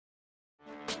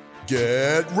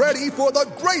Get ready for the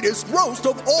greatest roast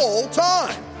of all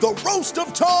time, the Roast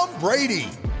of Tom Brady,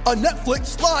 a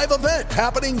Netflix live event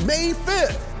happening May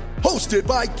 5th. Hosted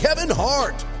by Kevin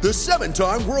Hart, the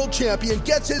 7-time world champion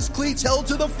gets his cleats held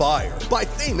to the fire by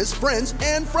famous friends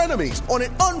and frenemies on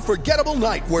an unforgettable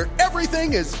night where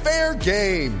everything is fair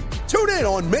game. Tune in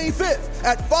on May 5th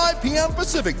at 5 p.m.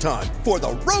 Pacific time for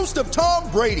the Roast of Tom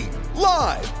Brady,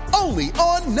 live only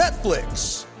on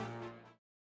Netflix.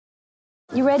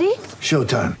 You ready?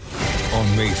 Showtime.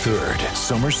 On May 3rd,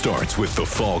 summer starts with The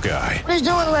Fall Guy. Let's do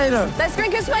it later. Let's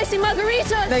drink a spicy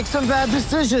margarita. Make some bad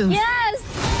decisions. Yes!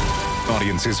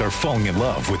 Audiences are falling in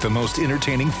love with the most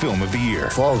entertaining film of the year.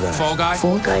 Fall Guy. Fall Guy?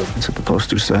 Fall guy. That's what the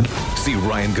poster said. See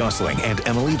Ryan Gosling and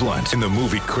Emily Blunt in the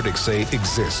movie critics say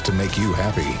exists to make you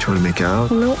happy. Trying to make it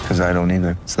out? Nope. Because I don't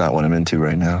either. It's not what I'm into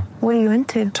right now. What are you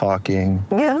into? Talking.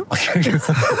 Yeah.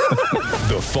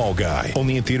 The Fall Guy.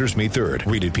 Only in theaters May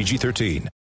 3rd. Rated PG-13.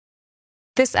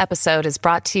 This episode is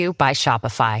brought to you by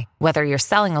Shopify. Whether you're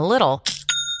selling a little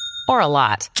or a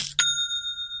lot,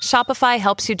 Shopify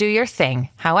helps you do your thing,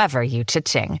 however you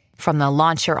cha-ching. From the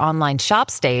launch your online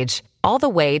shop stage, all the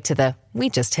way to the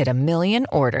we just hit 1 million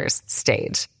orders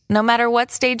stage. No matter what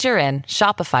stage you're in,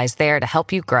 Shopify's there to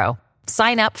help you grow.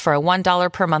 Sign up for a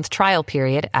 $1 per month trial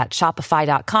period at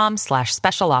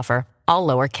shopify.com/special offer, all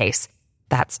lowercase.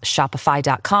 That's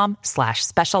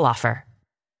shopify.com/special offer.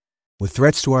 With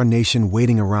threats to our nation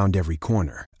waiting around every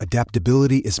corner,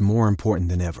 adaptability is more important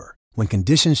than ever. When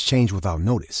conditions change without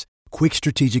notice, quick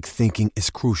strategic thinking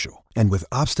is crucial. And with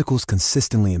obstacles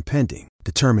consistently impending,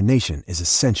 determination is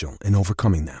essential in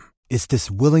overcoming them. It's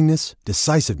this willingness,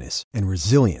 decisiveness, and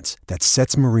resilience that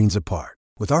sets Marines apart.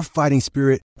 With our fighting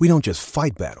spirit, we don't just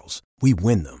fight battles, we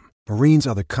win them. Marines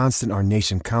are the constant our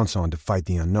nation counts on to fight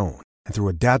the unknown. And through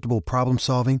adaptable problem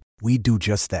solving, we do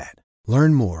just that.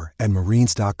 Learn more at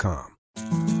marines.com.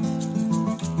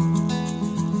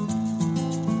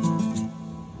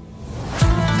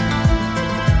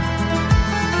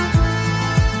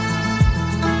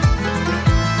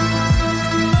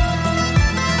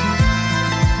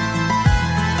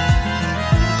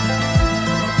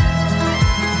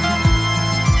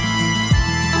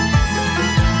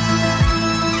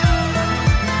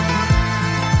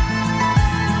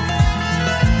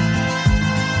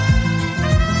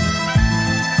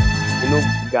 Hello,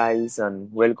 guys,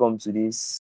 and welcome to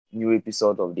this new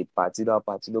episode of the Partido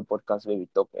podcast where we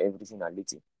talk everything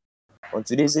Atleti. On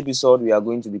today's episode, we are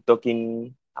going to be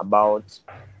talking about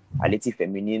Atleti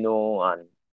Femenino and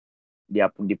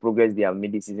the progress they have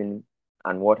made this season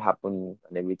and what happened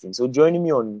and everything. So joining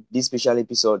me on this special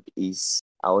episode is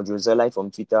our Joseli from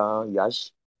Twitter,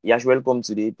 Yash. Yash, welcome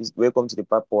to the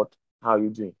Pod. How are you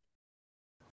doing?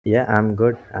 Yeah, I'm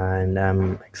good and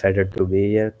I'm excited to be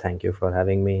here. Thank you for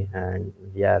having me and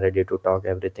ready to talk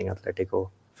everything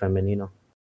Atletico Femenino.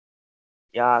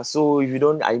 Yeah, so if you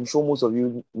don't, I'm sure most of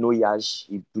you know Yash.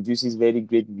 He produces very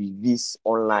great reviews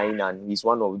online and he's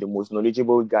one of the most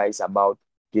knowledgeable guys about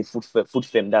the foot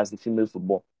fem, that's the female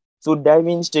football. So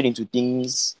diving straight into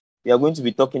things, we are going to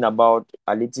be talking about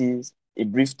a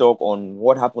brief talk on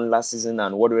what happened last season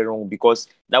and what went wrong, because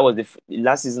that was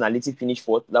last season Atleti finished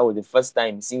fourth. That was the first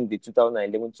time since the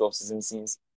 2011-12 season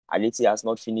since Atleti has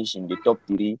not finished in the top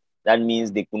 3. That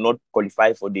means they could not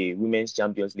qualify for the Women's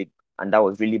Champions League, and that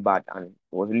was really bad, and it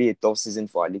was really a tough season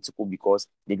for Atletico because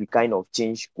they kind of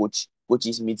changed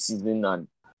coaches mid-season, and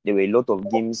there were a lot of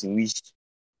games in which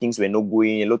things were not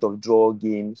going, a lot of draw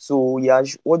games. So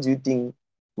Yash, what do you think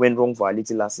went wrong for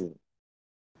Atleti last season?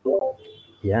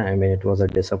 Yeah, I mean, it was a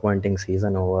disappointing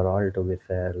season overall, to be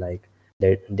fair. Like,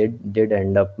 they did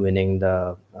end up winning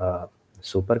the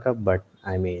Super Cup, but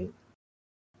I mean,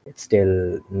 it's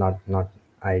still not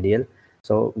ideal.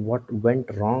 So what went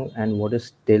wrong and what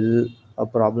is still a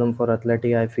problem for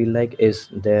Atleti, I feel like, is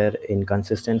their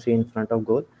inconsistency in front of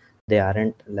goal. They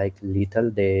aren't like lethal.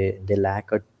 They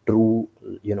lack a true,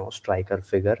 striker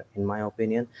figure, in my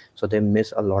opinion. So they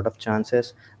miss a lot of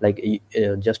chances. Like,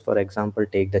 just for example,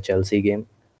 take the Chelsea game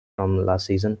from last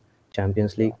season,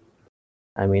 Champions League.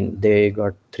 I mean, they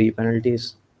got 3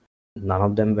 penalties. None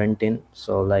of them went in.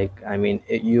 So, like, I mean,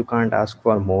 you can't ask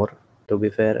for more, to be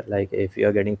fair. Like, if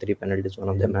you're getting 3 penalties, one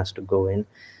of them has to go in.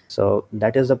 So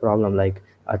that is the problem. Like,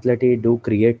 Atleti do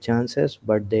create chances,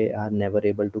 but they are never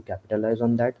able to capitalize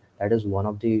on that. That is one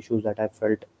of the issues that I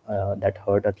felt that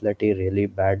hurt Atleti really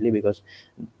badly, because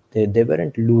they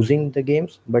weren't losing the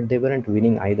games, but they weren't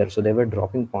winning either. So they were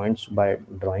dropping points by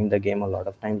drawing the game. A lot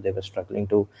of times they were struggling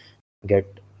to get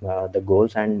the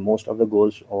goals, and most of the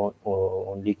goals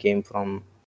only came from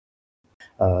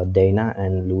Dana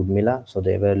and Ludmila, so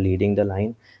they were leading the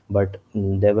line, but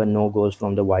there were no goals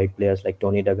from the wide players. Like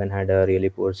Tony Duggan had a really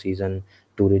poor season.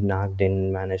 Turid Nag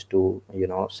didn't manage to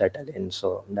settle in,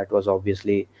 so that was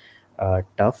obviously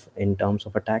tough in terms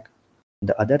of attack.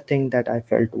 The other thing that I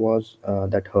felt was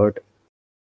that hurt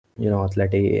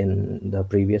Atleti in the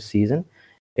previous season.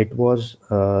 It was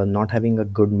not having a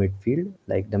good midfield.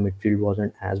 Like the midfield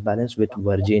wasn't as balanced with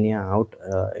Virginia out.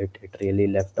 It really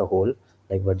left a hole.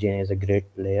 Like Virginia is a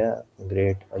great player,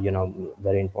 great,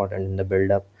 very important in the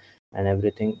build up and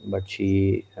everything. But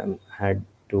she had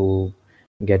to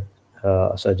get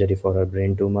surgery for her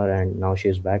brain tumor, and now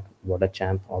she's back. What a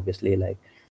champ, obviously. Like,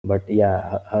 but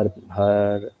yeah,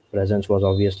 her presence was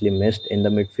obviously missed in the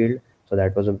midfield. So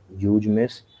that was a huge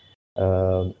miss.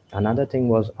 Another thing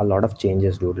was a lot of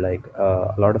changes, dude. Like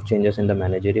a lot of changes in the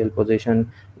managerial position.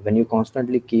 When you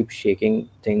constantly keep shaking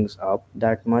things up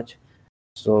that much,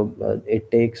 so it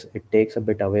takes a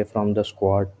bit away from the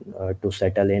squad to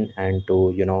settle in and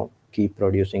to keep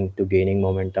producing, to gaining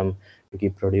momentum, to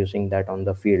keep producing that on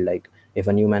the field. Like if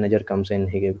a new manager comes in,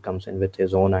 he comes in with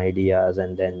his own ideas,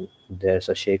 and then there's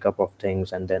a shake up of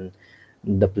things, and then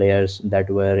the players that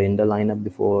were in the lineup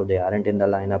before, they aren't in the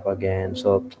lineup again.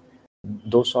 So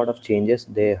those sort of changes,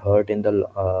 they hurt in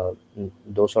the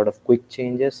those sort of quick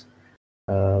changes,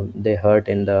 they hurt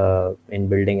in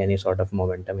building any sort of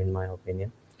momentum, in my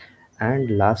opinion.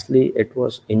 And lastly, it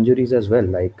was injuries as well.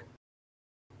 Like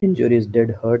injuries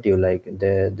did hurt you. Like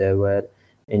there were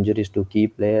injuries to key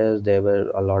players. There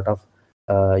were a lot of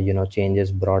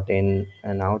changes brought in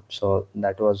and out. So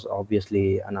that was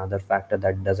obviously another factor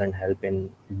that doesn't help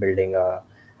in building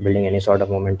any sort of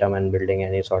momentum and building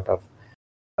any sort of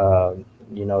uh,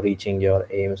 reaching your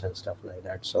aims and stuff like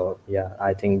that. So yeah,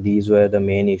 I think these were the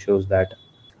main issues that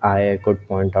I could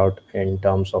point out in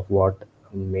terms of what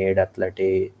made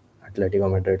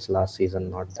Atletico Madrid's last season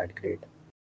not that great.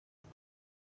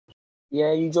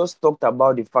 Yeah, you just talked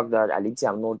about the fact that Alexi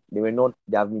have not, they were not,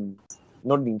 they have been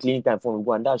not been clean time from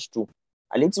Ugo, and that's true.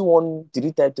 Alexi won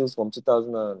 3 titles from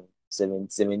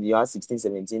 2007, yeah, 16,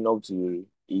 17 up to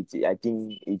 18, I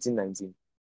think 18, 19,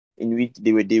 in which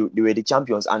they were the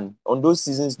champions. And on those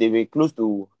seasons, they were close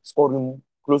to scoring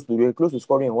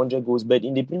 100 goals. But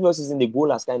in the previous season, the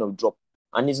goal has kind of dropped.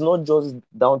 And it's not just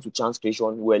down to chance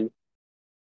creation. Well,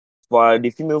 for the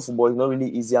female football, it's not really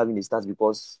easy having the stats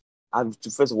because I have to,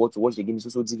 first of all, to watch the game is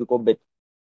also difficult. But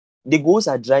the goals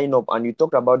are drying up, and you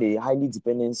talked about the highly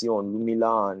dependency on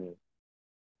Lumila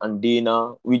and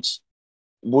Dana, which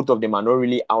both of them are not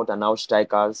really out and out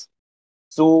strikers.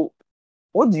 So,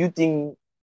 what do you think?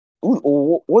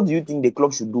 What do you think the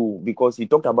club should do? Because you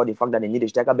talked about the fact that they need a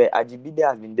striker, but Ajibide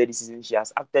has been there this season. She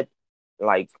has acted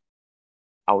like,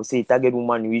 I would say, target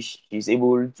woman, which she's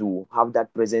able to have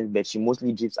that presence, but she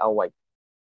mostly drifts out wide.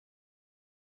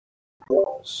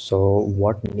 So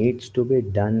what needs to be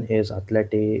done is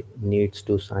Atleti needs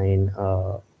to sign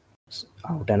out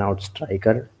and out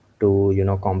striker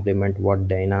to complement what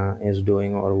Dana is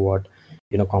doing, or what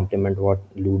complement what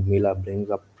Ludmila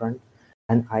brings up front.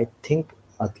 And I think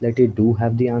Atleti do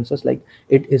have the answers. Like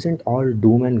it isn't all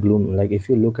doom and gloom. Like if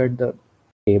you look at the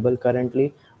table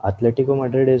currently, Atletico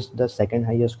Madrid is the second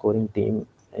highest scoring team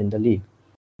in the league.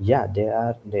 Yeah,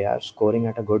 they are scoring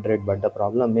at a good rate, but the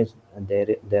problem is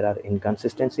there are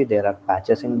inconsistency, there are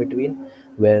patches in between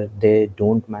where they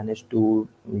don't manage to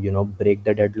break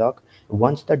the deadlock.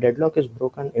 Once the deadlock is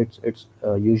broken, it's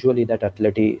usually that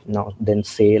Atleti now then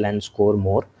sail and score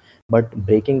more, but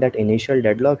breaking that initial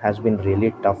deadlock has been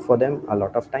really tough for them a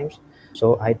lot of times.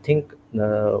 So I think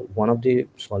one of the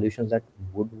solutions that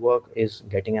would work is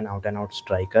getting an out and out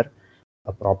striker,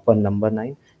 a proper number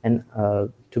 9. And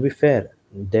to be fair,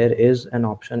 there is an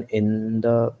option in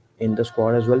the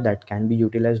squad as well that can be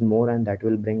utilized more, and that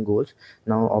will bring goals.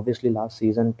 Now obviously last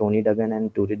season Tony Duggan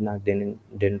and Turidnak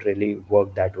didn't really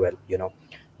work that well.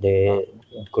 They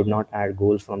could not add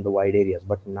goals from the wide areas,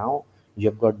 but now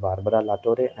you've got Barbara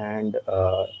Latore and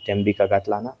Tembi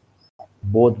Kagatlana,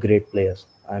 both great players.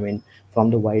 I mean, from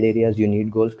the wide areas you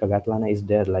need goals. Kagatlana is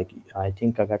there. Like I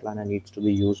think Kagatlana needs to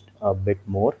be used a bit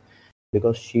more,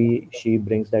 because she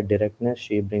brings that directness,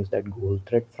 she brings that goal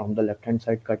threat from the left hand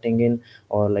side cutting in,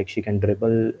 or like she can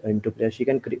dribble into players, she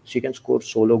can score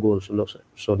solo goals.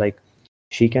 So like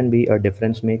she can be a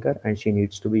difference maker, and she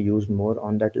needs to be used more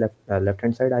on that left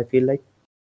hand side. I feel like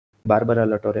Barbara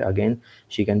Latore again,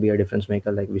 she can be a difference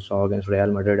maker, like we saw against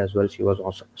Real Madrid as well. She was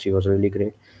awesome. She was really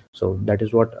great. So that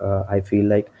is what I feel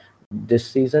like this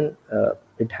season.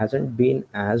 It hasn't been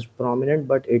as prominent,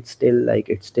 but it's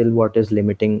still what is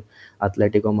limiting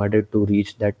Atletico Madrid to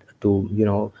reach that,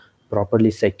 to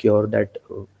properly secure that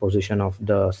position of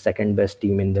the second best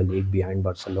team in the league behind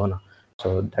Barcelona.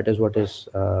 So that is what is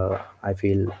I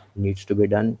feel needs to be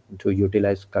done to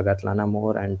utilize Kagatlana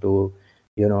more and to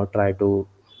try to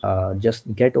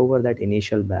just get over that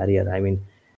initial barrier. I mean,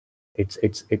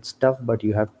 it's tough, but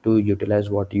you have to utilize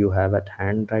what you have at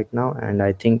hand right now, and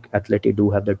I think Atleti do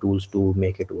have the tools to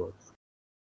make it work.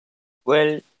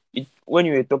 Well, when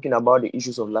you were talking about the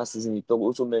issues of last season, you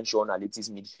also mentioned Atleti's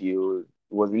midfield.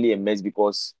 It was really a mess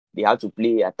because they had to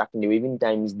play attacking. There were even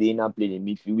times they now played in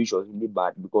midfield, which was really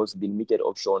bad because the limited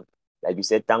option. Like you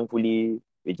said, thankfully,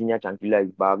 Virginia Chancellor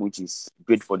is back, which is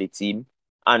great for the team.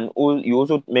 And you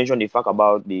also mentioned the fact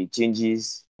about the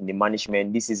changes in the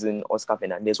management. This season, Oscar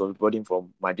Fernandez was brought in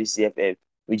from Madrid CFF,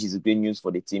 which is great news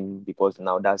for the team because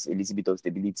now that's a little bit of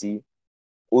stability.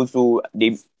 Also,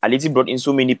 they Atleti brought in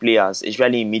so many players,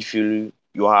 especially in midfield.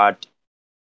 You had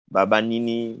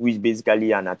Babanini, who is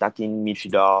basically an attacking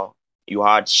midfielder. You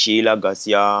had Sheila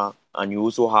Garcia, and you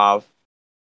also have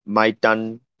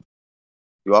Maitan.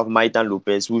 You have Maitan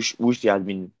Lopez, which has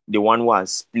been the one who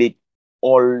has played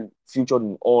featured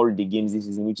in all the games this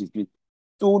season, which is great.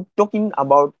 So talking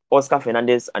about Oscar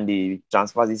Fernandez and the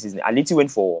transfers this season, Atleti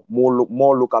went for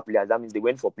more local players. That means they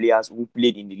went for players who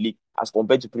played in the league as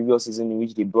compared to previous season in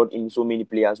which they brought in so many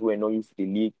players who were not used to the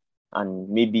league. And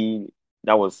maybe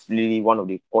that was really one of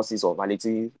the causes of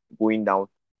Atleti going down.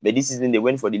 But this season they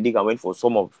went for the league and went for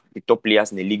some of the top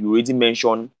players in the league. We already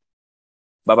mentioned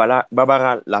Barbara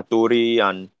Latorre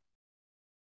and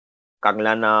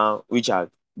Kaglana, which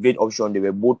are great options. They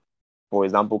were both, for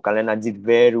example, Kalena did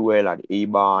very well at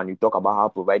Eibar, and you talk about her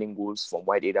providing goals from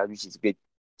wide areas, which is great.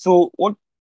 So what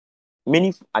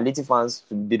many Atleti fans,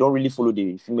 they don't really follow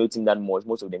the female team that much.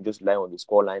 Most of them just rely on the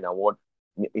scoreline and what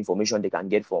information they can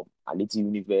get from Atleti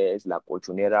Universe, like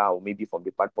Colchonera, or maybe from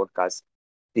the Pad Podcast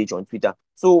page on Twitter.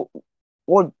 So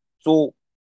I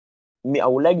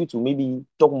would like you to maybe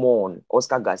talk more on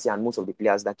Oscar Garcia and most of the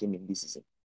players that came in this season.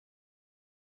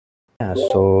 Yeah,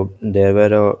 so there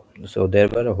were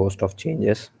a host of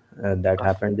changes that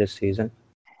happened this season.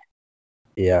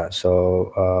 Yeah,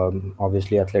 so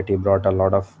obviously Atleti brought a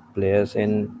lot of players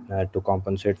in to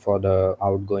compensate for the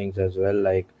outgoings as well.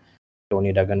 Like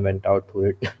Tony Duggan went out,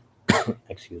 Turid,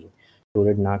 excuse me,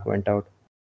 Turid Nak went out,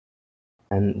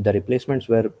 and the replacements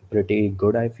were pretty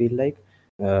good. I feel like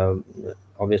uh,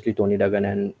 obviously Tony Duggan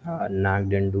and Nak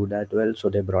didn't do that well, so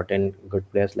they brought in good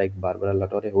players like Barbara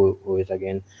Latorre, who is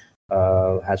again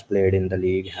has played in the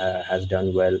league, has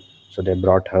done well. So they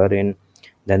brought her in.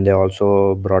 Then they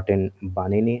also brought in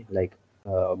Banini. Like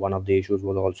one of the issues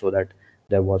was also that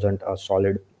there wasn't a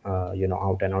solid,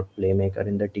 out and out playmaker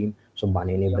in the team. So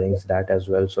Banini brings that as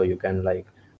well. So you can like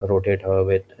rotate her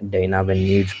with Dana when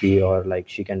needs be, or like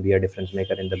she can be a difference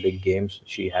maker in the big games.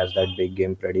 She has that big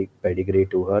game pedigree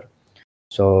to her.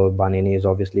 So Banini is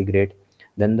obviously great.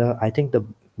 Then I think the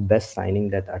best signing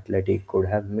that Athletic could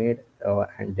have made,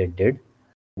 and they did,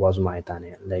 was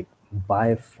Maitane. Like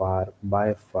by far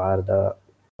the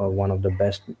one of the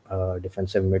best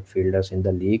defensive midfielders in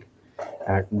the league,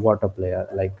 and what a player!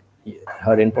 Like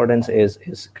her importance is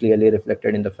clearly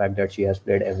reflected in the fact that she has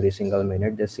played every single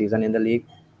minute this season in the league.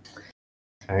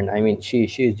 And I mean,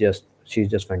 she's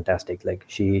just fantastic. Like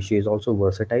she is also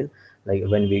versatile. Like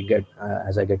when we get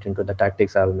as I get into the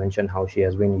tactics, I'll mention how she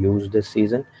has been used this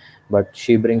season, but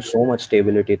she brings so much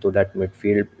stability to that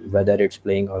midfield, whether it's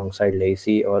playing alongside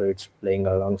Lacey or it's playing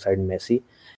alongside Messi.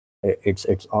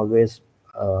 It's always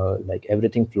like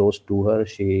everything flows to her.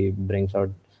 She brings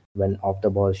out, when off the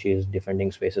ball, she is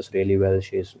defending spaces really well,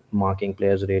 she's marking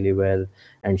players really well,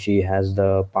 and she has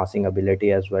the passing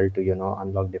ability as well to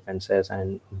unlock defenses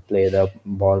and play the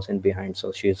balls in behind.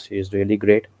 So she's really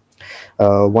great.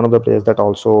 One of the players that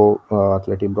also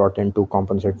Atleti brought in to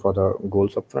compensate for the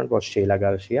goals up front was Sheila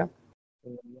Garcia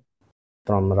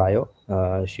from Rayo.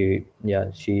 She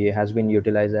has been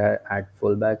utilized at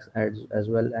fullbacks as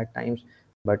well at times,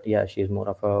 but yeah, she's more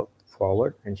of a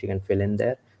forward and she can fill in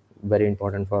there. Very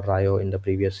important for Rayo in the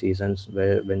previous seasons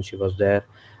when she was there.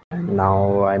 And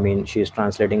now, I mean, she's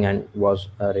translating and was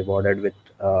rewarded with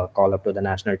call up to the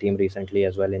national team recently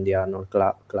as well in the Arnold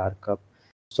Clark Cup.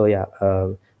 So yeah,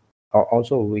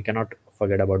 also we cannot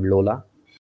forget about Lola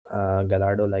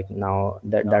Gallardo. Like now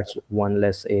that's one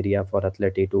less area for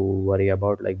Atleti to worry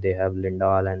about. Like they have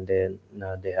Lindal and then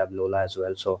they have Lola as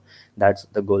well. So that's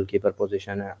the goalkeeper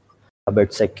position a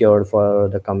bit secured for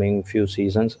the coming few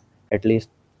seasons at least.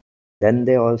 Then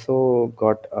they also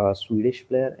got a Swedish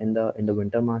player in the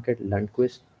winter market,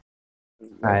 Lundqvist.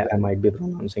 I might be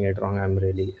pronouncing it wrong. I'm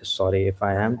really sorry if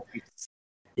I am.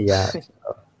 Yeah.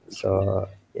 So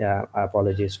yeah,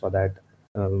 apologies for that.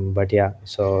 But yeah,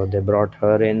 so they brought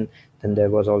her in. Then there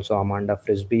was also Amanda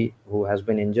Frisbee, who has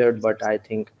been injured, but I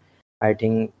think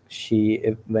she,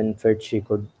 if, when fit, she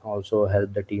could also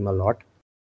help the team a lot.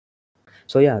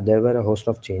 So yeah, there were a host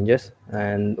of changes,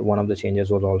 and one of the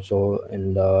changes was also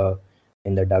in the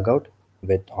dugout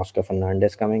with Oscar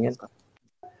Fernandez coming in.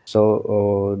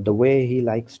 So the way he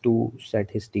likes to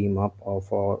set his team up,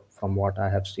 from what I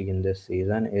have seen this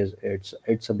season, is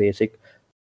it's a basic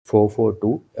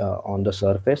 4-4-2 on the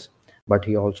surface, but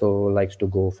he also likes to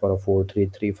go for a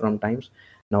 4-3-3 from times.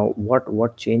 Now,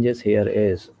 what changes here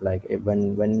is like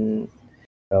when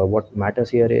what matters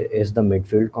here is the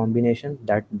midfield combination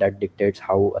that dictates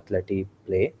how Atleti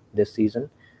play this season.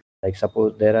 Like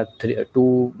suppose there are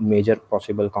two major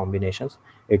possible combinations.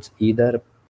 It's either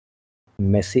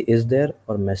Messi is there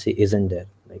or Messi isn't there.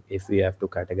 Like if we have to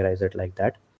categorize it like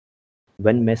that,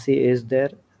 when Messi is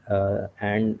there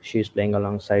and she's playing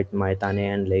alongside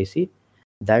Maitane and Lacey,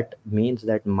 that means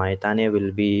that Maitane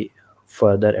will be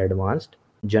further advanced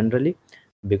generally,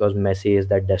 because Messi is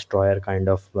that destroyer kind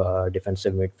of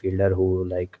defensive midfielder who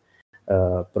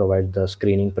provides the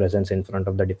screening presence in front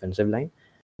of the defensive line.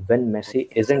 When Messi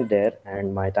isn't there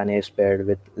and Maitane is paired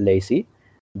with Lacey,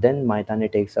 then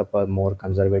Maitane takes up a more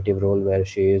conservative role where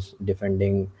she is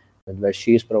defending, where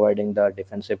she is providing the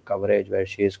defensive coverage, where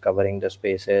she is covering the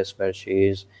spaces, where she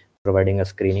is providing a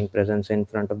screening presence in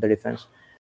front of the defense.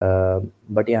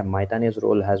 But yeah, Maitane's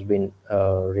role has been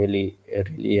really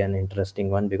an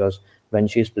interesting one, because when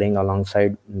she's playing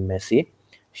alongside Messi,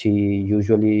 she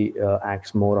usually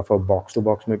acts more of a box to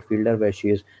box midfielder, where she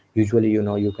is usually,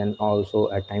 you can also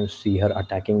at times see her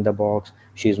attacking the box.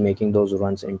 She's making those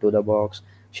runs into the box.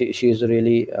 She's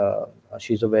really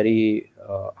she's a very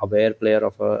aware player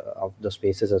of the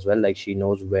spaces as well. Like she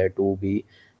knows where to be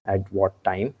at what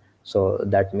time, so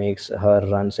that makes her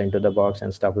runs into the box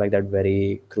and stuff like that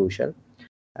very crucial.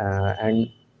 And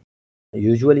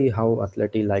usually how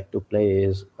Atleti like to play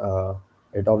is,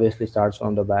 it obviously starts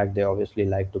from the back. They obviously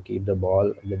like to keep the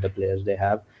ball with the players they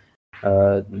have.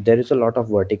 There is a lot of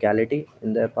verticality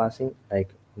in their passing. Like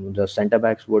the center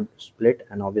backs would split,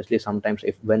 and obviously sometimes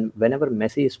if whenever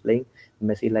Messi is playing,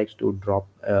 Messi likes to drop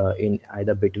in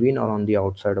either between or on the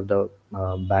outside of the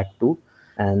back two,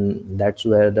 and that's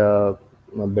where the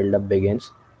build up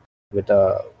begins with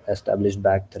a established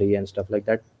back three and stuff like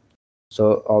that.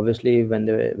 So obviously, when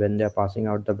they're passing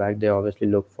out the back, they obviously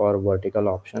look for vertical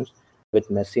options. With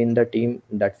Messi in the team,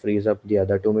 that frees up the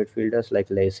other two midfielders like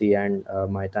Lacey and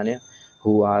Maitane,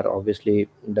 who are obviously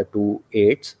the two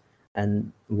eights.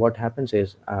 And what happens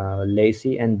is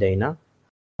Lacey and Dana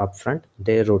up front,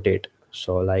 they rotate.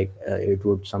 So it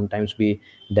would sometimes be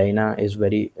Dana.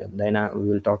 We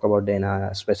will talk about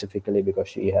Dana specifically because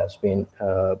she has been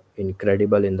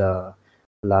incredible in the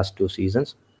last two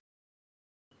seasons.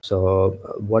 So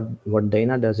what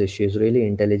Dana does is she's really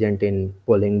intelligent in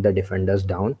pulling the defenders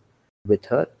down with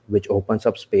her, which opens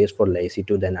up space for Lacey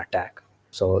to then attack.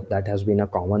 So that has been a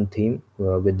common theme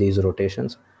with these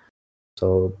rotations.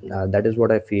 So that is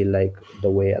what I feel like the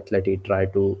way Atleti try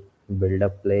to build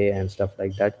up play and stuff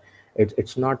like that.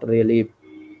 It's not really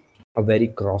a very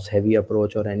cross heavy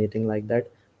approach or anything like that,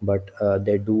 but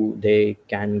they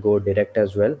can go direct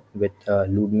as well. With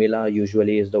Ludmila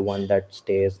usually is the one that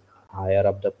stays higher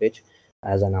up the pitch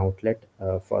as an outlet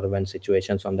for when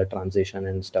situations on the transition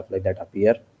and stuff like that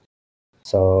appear.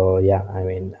 So yeah, I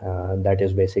mean, that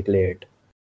is basically it.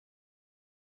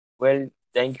 Well,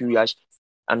 thank you, Yash.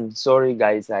 I'm sorry,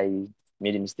 guys, I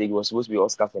made a mistake. It was supposed to be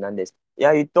Oscar Fernandez.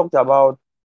 Yeah, you talked about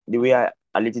the way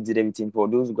Aleti did everything. For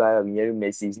those guys who are hearing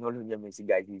Messi, it's not only a Messi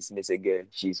guy, he's Messi girl.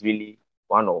 She's really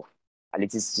one of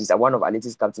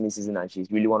Aleti's captain this season, and she's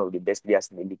really one of the best players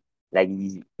in the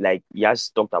league. Like Yash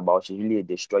talked about, she's really a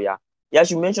destroyer.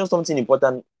 Yash, you mentioned something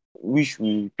important, which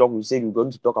we said we're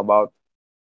going to talk about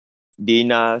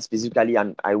Dana specifically,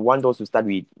 and I want us to start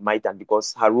with Maitan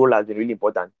because her role has been really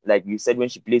important. Like you said, when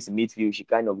she plays in midfield, she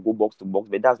kind of go box to box,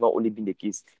 but that's not only been the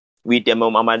case with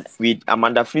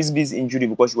Amanda Frisbee's injury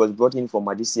because she was brought in from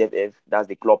Madrid CFF. That's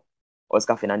the club.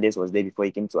 Oscar Fernandez was there before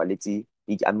he came to Aleti.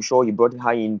 I'm sure he brought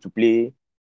her in to play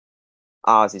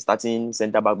as a starting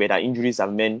centre back, but her injuries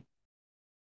have meant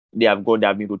there have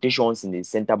been rotations in the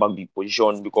centre back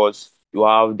position because you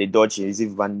have the Dutch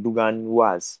Receive Van Dugan who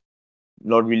has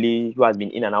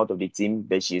been in and out of the team,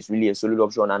 but she's really a solid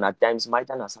option. And at times,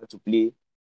 Maitan has had to play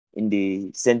in the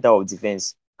center of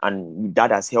defense. And that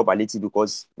has helped a little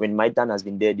because when Maitan has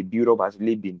been there, the build-up has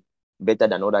really been better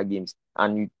than other games.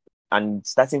 And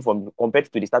starting from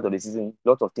compared to the start of the season,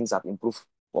 lots of things have improved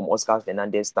from Oscar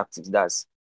Fernandez tactics. That's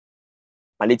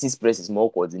Maleti's press is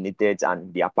more coordinated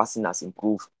and their passing has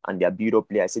improved and their build-up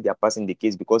play. I say their passing the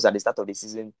case because at the start of the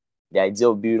season, the idea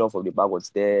of building up from the back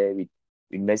was there with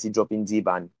Messi dropping deep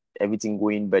and everything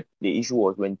going. But the issue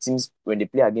was when they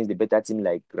play against the better team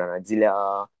like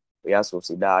Granadilla, Real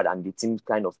Sociedad, and the team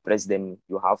kind of press them,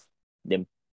 you have them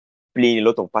playing a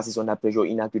lot of passes under pressure,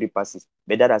 inaccurate passes.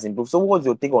 But that has improved. So what's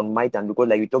your take on Maitan? Because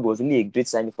like we talked, it was really a great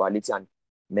signing for Aleti and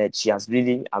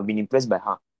I've been impressed by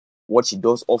her. What she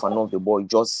does off and off the ball, it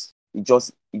just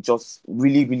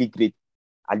really, really great.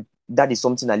 And that is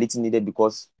something Aleti needed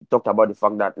because we talked about the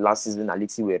fact that last season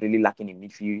Aleti were really lacking in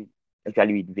midfield,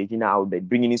 especially with Vegina out there.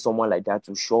 Bringing in someone like that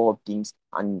to show up things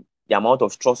and the amount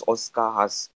of trust Oscar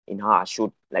has in her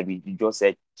showed, like we just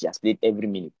said, she has played every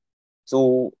minute.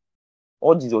 So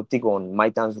what is your take on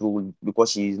Maitan's role?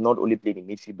 Because she is not only playing in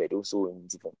midfield but also in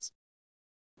defense.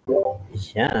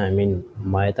 Yeah, I mean,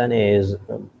 Maitane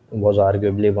was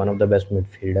arguably one of the best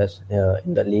midfielders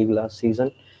in the league last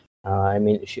season. I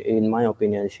mean, in my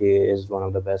opinion, she is one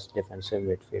of the best defensive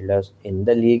midfielders in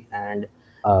the league and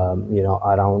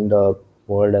around the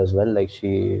world as well. Like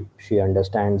she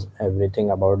understands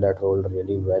everything about that role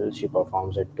really well. She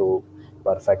performs it to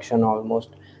perfection almost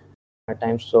at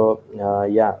times. So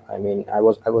yeah, I mean, I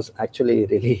was actually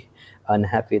really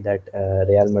unhappy that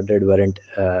Real Madrid weren't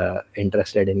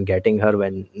interested in getting her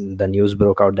when the news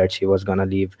broke out that she was gonna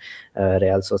leave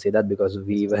Real Sociedad, because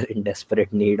we were in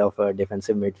desperate need of a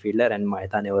defensive midfielder and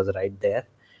Maitane was right there.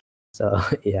 So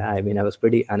yeah, I mean, I was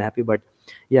pretty unhappy, but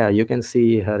yeah, you can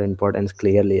see her importance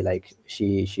clearly. Like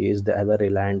she is the ever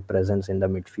reliant presence in the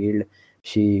midfield.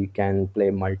 She can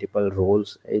play multiple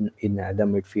roles in either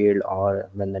midfield, or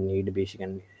when the need be, she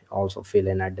can also fill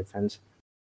in at defense.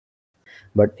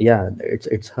 But yeah,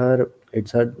 it's her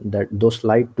that those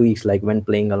slight tweaks, like when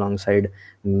playing alongside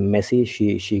Messi,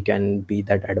 she can be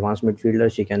that advanced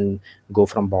midfielder. She can go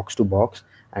from box to box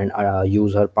and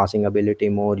use her passing ability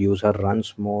more, use her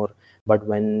runs more. But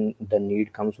when the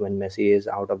need comes, when Messi is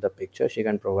out of the picture, she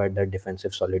can provide that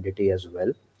defensive solidity as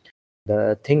well.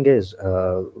 The thing is,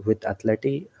 with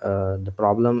Atleti, the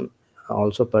problem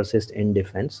also persists in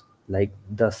defense. Like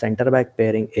the center back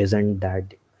pairing isn't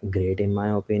that great in my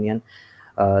opinion.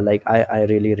 Like I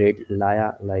really rate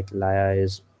Laya. Like Laya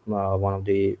is one of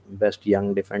the best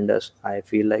young defenders. I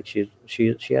feel like she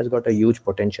has got a huge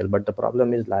potential, but the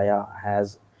problem is Laya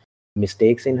has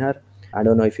mistakes in her. I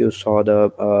don't know if you saw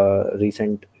the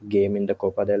recent game in the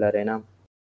Copa del Arena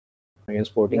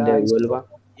against Sporting de Yeah, Huelva.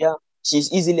 yeah.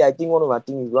 She's easily, I think one of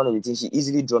the things, she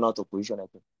easily drawn out of position, I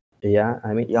think. Yeah,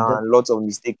 I mean Yeah, and lots of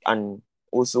mistakes. And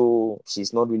also,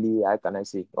 she's not really, how can I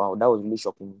say, wow, that was really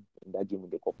shocking in that game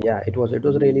with the Copa. yeah, it was a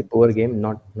really poor game.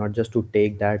 Not just to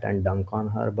take that and dunk on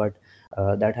her, but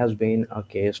that has been a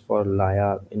case for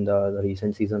Laya in the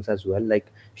recent seasons as well.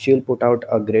 Like she'll put out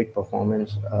a great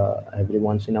performance every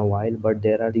once in a while, but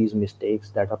there are these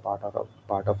mistakes that are part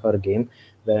of her game,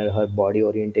 where her body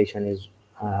orientation is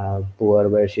poor,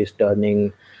 where she's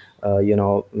turning.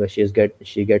 Where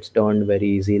she gets turned very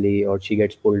easily, or she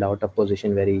gets pulled out of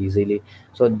position very easily.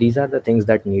 So these are the things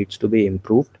that needs to be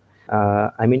improved.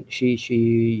 I mean, she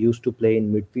used to play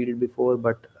in midfield before,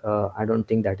 but I don't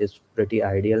think that is pretty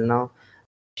ideal now.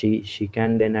 She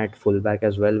can then at fullback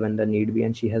as well when the need be,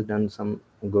 and she has done some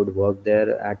good work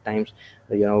there at times.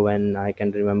 When I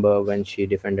can remember when she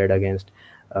defended against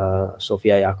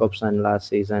Sofia Jakobsen last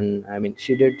season. I mean,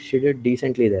 she did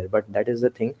decently there, but that is the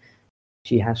thing.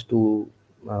 She has to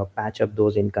patch up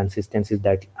those inconsistencies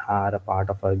that are a part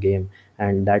of her game,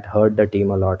 and that hurt the team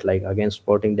a lot. Like against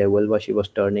Sporting de Huelva, she was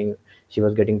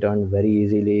getting turned very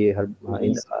easily. Her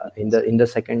in the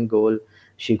second goal,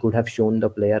 she could have shown the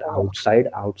player outside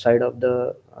of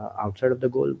the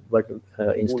goal, but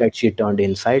instead she turned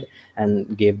inside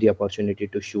and gave the opportunity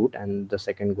to shoot, and the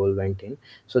second goal went in.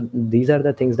 So these are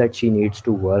the things that she needs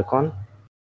to work on.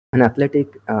 An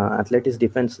athletics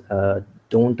defense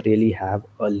don't really have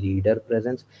a leader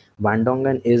presence. Van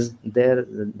Dongen is there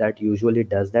that usually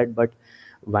does that, but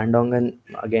Van Dongen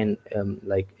again,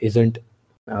 like isn't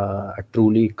a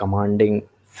truly commanding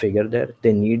figure there.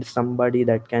 They need somebody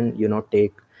that can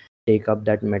take up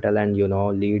that metal and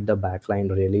lead the backline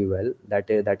really well.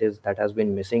 That has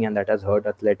been missing, and that has hurt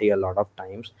Atleti a lot of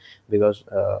times, because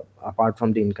apart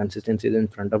from the inconsistencies in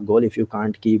front of goal, if you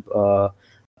can't keep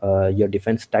your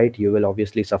defense tight, you will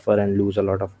obviously suffer and lose a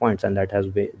lot of points, and that has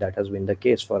been the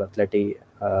case for Atleti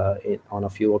on a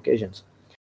few occasions.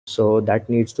 So that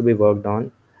needs to be worked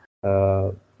on.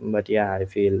 But yeah, I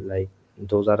feel like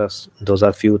those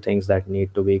are few things that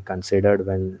need to be considered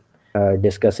when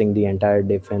discussing the entire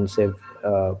defensive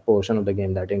portion of the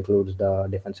game. That includes the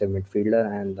defensive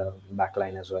midfielder and the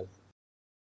backline as well.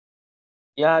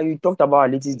 Yeah, you talked about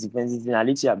Ali's defenses. And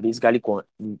Ali are basically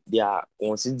they are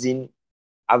conceding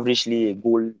averagely a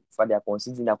goal for their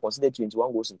conceding. They conceded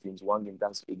 21 goals in 21 games.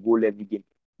 That's a goal every game.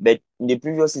 But in the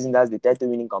previous season, that's the title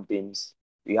winning campaigns.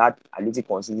 We had Ali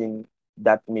conceding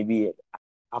that maybe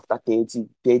after 30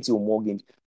 or more games.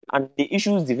 And the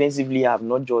issues defensively have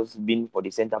not just been for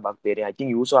the centre back pairing. I think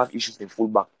you also have issues in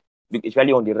fullback,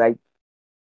 especially on the right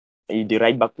in the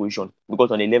right back position.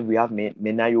 Because on the left we have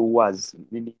Menayo who has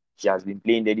really she has been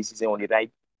playing there this season. On the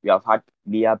right, we have had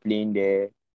Leah playing there.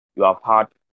 You have had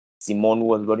Simon who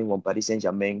was running from Paris Saint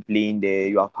Germain playing there.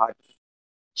 You have had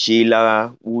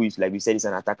Sheila, who is like we said is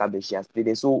an attacker, but she has played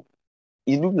there. So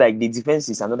it looks like the defense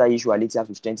is another issue Aleti have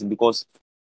to strengthen because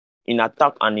in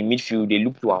attack and in midfield they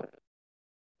look to have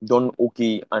done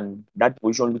okay, and that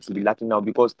position looks to be lacking now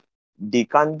because they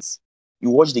can't. You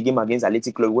watch the game against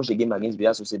Athletic Club, you watch the game against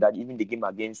Real Sociedad, even the game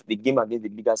against the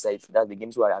bigger sides. That's the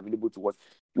games who are available to watch.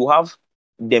 You have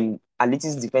them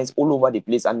Atletic's defense all over the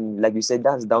place, and like you said,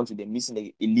 that's down to them missing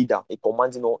a leader, a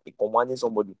commanding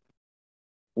somebody.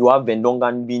 You have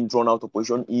Vendongan being thrown out of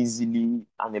position easily,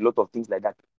 and a lot of things like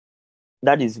that.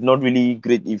 That is not really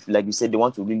great if, like you said, they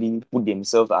want to really put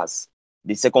themselves as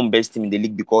the second best team in the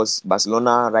league because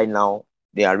Barcelona right now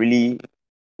they are really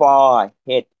far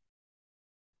ahead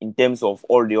in terms of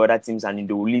all the other teams, and in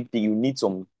the league you need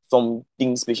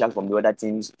something special from the other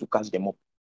teams to catch them up.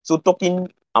 So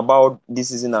talking about this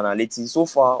season analytics so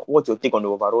far, what's your take on the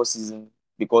overall season?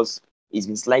 Because it's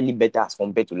been slightly better as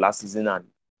compared to last season, and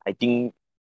I think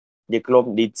the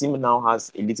team now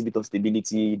has a little bit of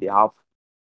stability. They have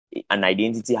an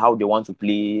identity, how they want to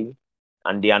play,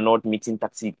 and they are not mixing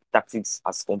tactics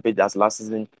as compared to as last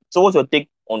season. So what's your take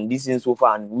on this season so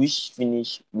far, and which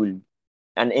finish will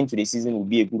an end to the season will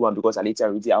be a good one because Atleti are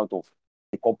already out of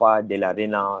the Copa de la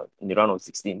Reina in the round of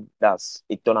 16. That's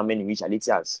a tournament in which Atleti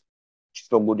has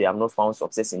struggled. They have not found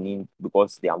success in it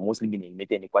because they have mostly been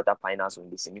eliminated in the quarterfinals or in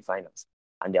the semi-finals.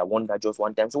 And they have won that just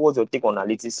one time. So what's your take on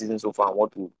Atleti's season so far and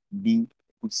what will be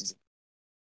a good season?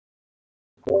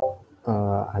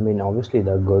 I mean, obviously,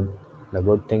 the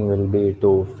good thing will be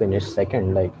to finish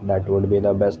second. Like that would be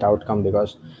the best outcome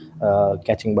because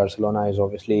catching Barcelona is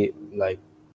obviously like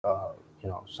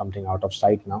something out of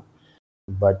sight now.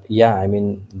 But yeah, I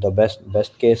mean, the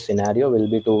best case scenario will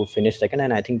be to finish second,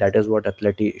 and I think that is what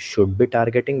Atleti should be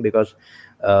targeting because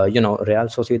Real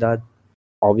Sociedad,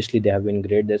 obviously they have been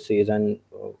great this season.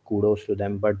 Kudos to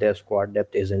them, but their squad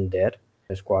depth isn't there.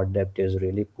 Their squad depth is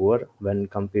really poor when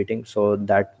competing, so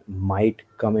that might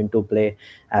come into play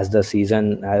as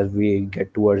we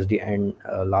get towards the end,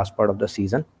 last part of the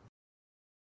season.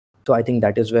 So I think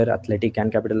that is where Athletic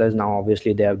can capitalize. Now,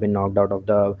 obviously, they have been knocked out of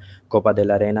the Copa de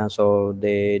la Reina, so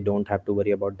they don't have to worry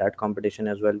about that competition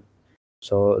as well.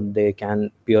 So they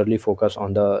can purely focus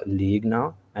on the league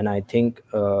now, and I think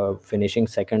finishing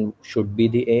second should be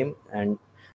the aim. And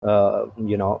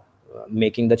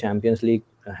making the Champions League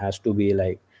has to be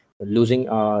like losing.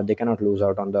 They cannot lose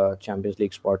out on the Champions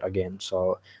League spot again.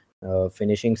 So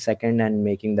finishing second and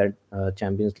making that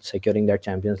securing that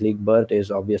Champions League berth is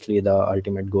obviously the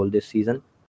ultimate goal this season.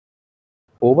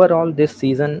 Overall, this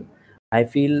season, I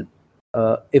feel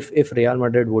if Real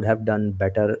Madrid would have done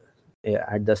better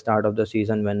at the start of the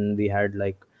season when we had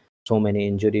like so many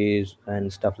injuries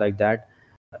and stuff like that,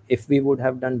 if we would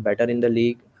have done better in the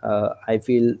league, I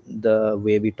feel the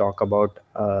way we talk about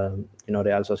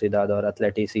Real Sociedad or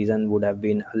Atleti season would have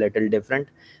been a little different.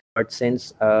 But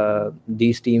since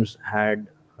these teams had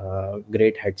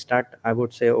great head start, I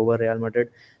would say, over Real Madrid,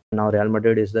 now Real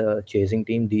Madrid is the chasing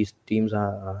team. These teams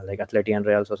are like Atleti and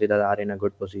Real Sociedad are in a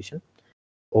good position.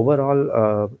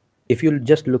 Overall, if you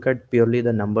just look at purely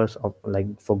the numbers of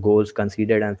like for goals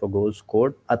conceded and for goals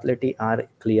scored, Atleti are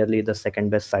clearly the second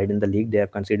best side in the league. They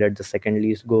have conceded the second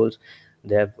least goals.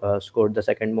 They have scored the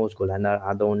second most goal and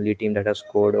are the only team that has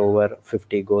scored over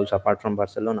 50 goals apart from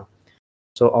Barcelona.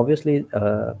 So obviously,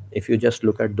 if you just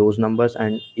look at those numbers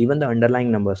and even the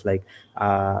underlying numbers, like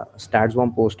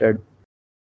StatsBomb posted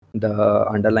the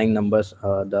underlying numbers,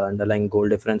 the underlying goal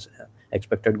difference,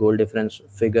 expected goal difference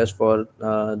figures for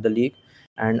the league,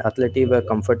 and Atleti were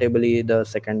comfortably the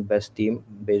second best team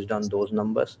based on those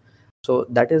numbers. So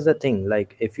that is the thing.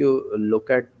 Like if you look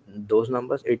at those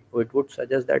numbers, it would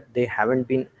suggest that they haven't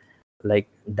been like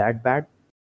that bad,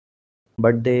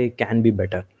 but they can be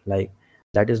better. Like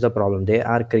that is the problem. They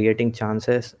are creating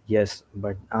chances, yes,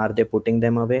 but are they putting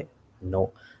them away?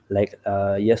 No. Like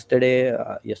yesterday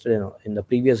no, in the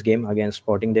previous game against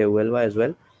Sporting de Huelva as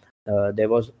well, there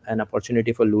was an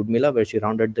opportunity for Ludmila where she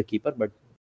rounded the keeper but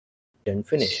didn't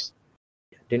finish.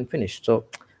 So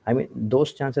I mean,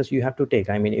 those chances you have to take.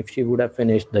 I mean, if she would have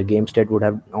finished, the game state would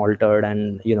have altered,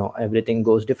 and everything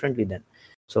goes differently then.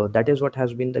 So that is what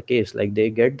has been the case. Like, they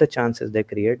get the chances, they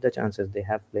create the chances. They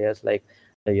have players like,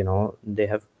 they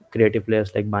have creative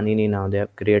players like Banini now. They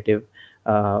have creative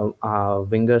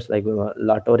wingers like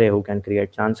Latore, who can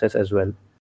create chances as well.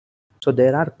 So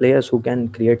there are players who can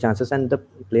create chances, and the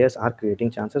players are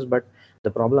creating chances, but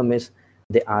the problem is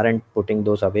they aren't putting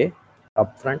those away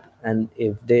up front. And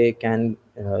if they can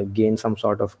gain some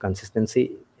sort of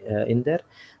consistency in there,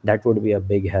 that would be a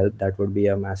big help. That would be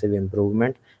a massive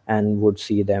improvement, and would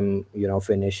see them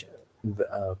finish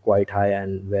quite high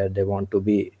and where they want to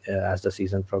be as the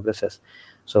season progresses.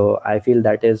 So I feel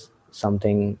that is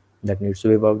something that needs to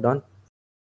be worked on,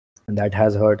 and that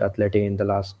has hurt Atleti in the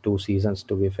last 2 seasons,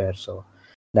 to be fair. So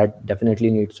that definitely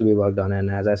needs to be worked on.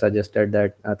 And as I suggested,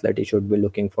 that Atleti should be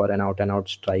looking for an out and out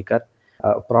striker,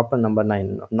 a proper number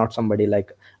 9, not somebody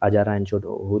like Ajara and Chud,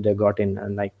 who they got in.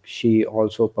 And like, she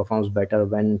also performs better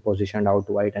when positioned out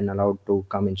wide and allowed to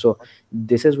come in. So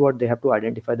this is what they have to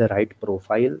identify, the right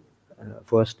profile.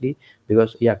 Firstly,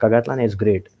 because Kagatlan is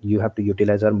great. You have to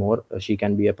utilize her more. She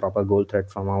can be a proper goal threat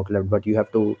from outlet, but you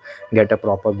have to get a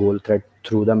proper goal threat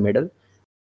through the middle.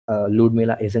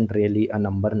 Ludmila isn't really a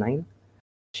number 9.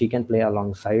 She can play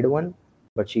alongside one,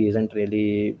 but she isn't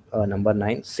really a number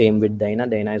 9. Same with Daina.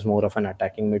 Daina is more of an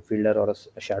attacking midfielder, or a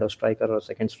shadow striker, or a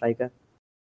second striker.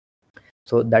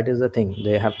 So that is the thing.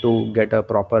 They have to get a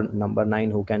proper number 9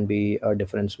 who can be a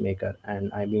difference maker.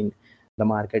 And I mean, the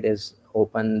market is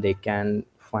open. They can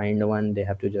find one. They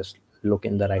have to just look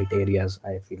in the right areas,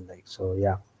 I feel like. So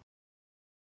yeah.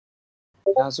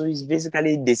 So it's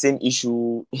basically the same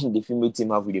issue the female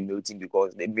team have with the male team,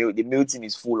 because the male team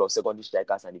is full of secondary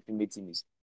strikers and the female team is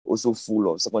also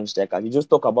full of secondary strikers. You just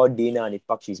talk about Dana and the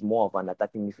fact she's more of an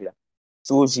attacking midfielder.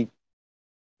 So this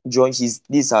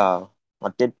her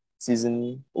third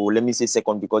season, or let me say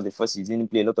second, because the first season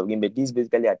didn't play a lot of games, but this is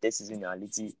basically her third season in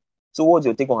reality. So what's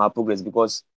your take on her progress?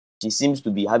 Because she seems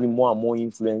to be having more and more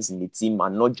influence in the team,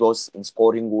 and not just in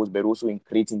scoring goals, but also in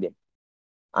creating them.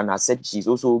 And I said she's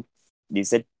also the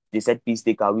set piece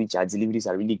taker, which her deliveries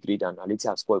are really great, and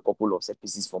Alexia have scored a couple of set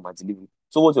pieces from her delivery.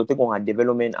 So what's your take on her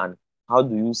development, and how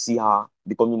do you see her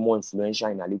becoming more influential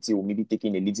in Alexia, or maybe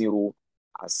taking a leading role,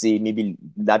 say maybe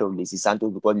that of Lacey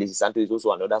Santos, because Lacey Santos is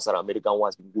also another South American who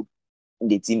has been good in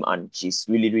the team, and she's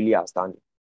really, really outstanding.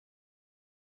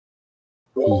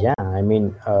 Yeah, I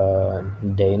mean,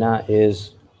 Dana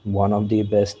is one of the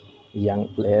best young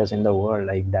players in the world.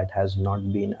 Like, that has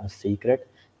not been a secret.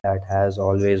 That has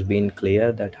always been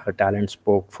clear that her talent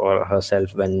spoke for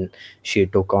herself when she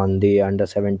took on the under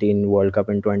 17 World Cup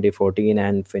in 2014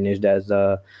 and finished as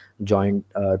the joint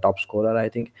top scorer, I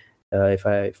think. If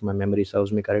my memory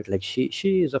serves me correct, like,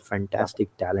 she is a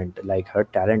fantastic talent. Like, her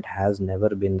talent has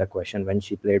never been the question. When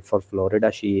she played for Florida,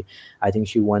 I think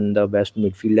she won the best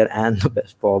midfielder and the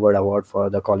best forward award for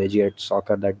the collegiate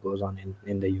soccer that goes on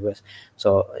in the US.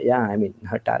 So yeah, I mean,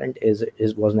 her talent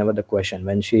was never the question.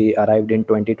 When she arrived in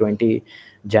 2020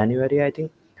 January, I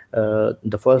think,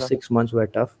 the first 6 months were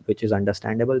tough, which is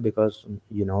understandable, because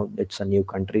it's a new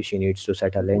country. She needs to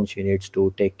settle in. She needs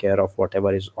to take care of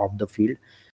whatever is off the field.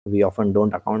 We often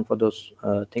don't account for those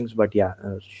things, but yeah.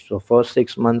 So first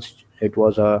 6 months, it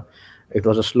was a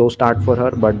slow start for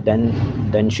her, but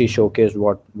then she showcased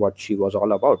what she was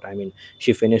all about. I mean,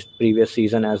 she finished previous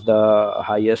season as the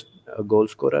highest goal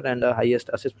scorer and the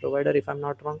highest assist provider, if I'm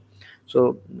not wrong.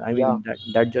 So I mean,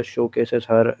 that just showcases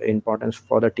her importance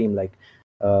for the team. Like,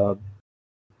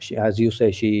 as you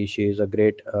say, she is a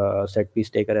great set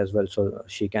piece taker as well. So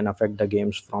she can affect the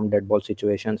games from dead ball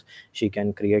situations. She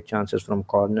can create chances from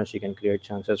corners. She can create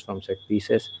chances from set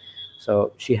pieces.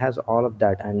 So she has all of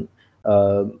that, and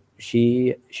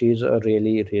she's a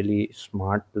really, really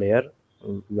smart player.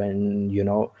 When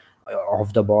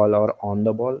off the ball or on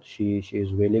the ball, she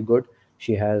is really good.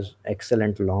 She has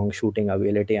excellent long shooting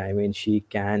ability. I mean, she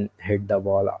can hit the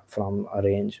ball from a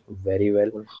range very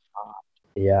well.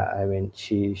 Yeah, I mean,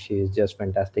 she's just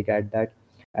fantastic at that.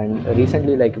 And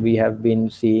recently, like, we have been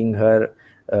seeing her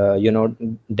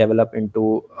develop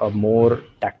into a more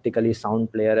tactically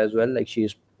sound player as well. Like,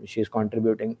 she's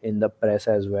contributing in the press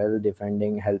as well,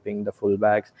 defending, helping the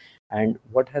fullbacks. And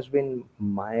what has been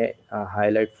my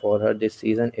highlight for her this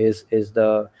season is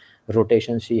the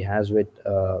rotation she has with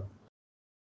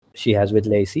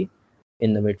Lacey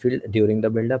in the midfield during the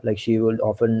build-up. Like, she would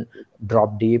often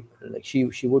drop deep. Like, she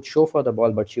would show for the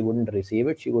ball, but she wouldn't receive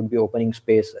it. She would be opening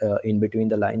space in between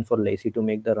the line for Lacey to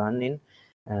make the run in,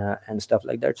 and stuff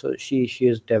like that. So she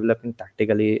is developing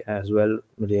tactically as well,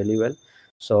 really well.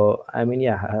 So I mean,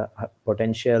 yeah, her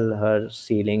potential, her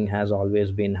ceiling has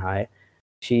always been high.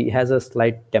 she has a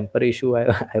slight temper issue.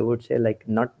 I would say, like,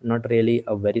 not really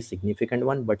a very significant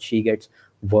one, but she gets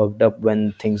worked up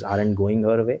when things aren't going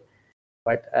her way.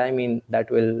 But I mean,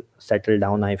 that will settle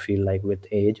down, I feel like, with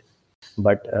age.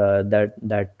 But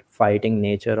that fighting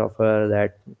nature of her,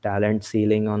 that talent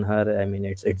ceiling on her, I mean,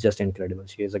 it's just incredible.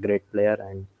 She is a great player,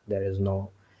 and there is no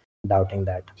doubting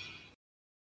that.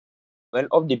 Well,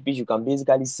 off the pitch, you can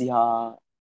basically see her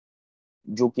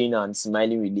joking and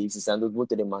smiling with Alexis Santos.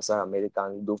 Both of them are South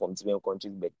American, though from different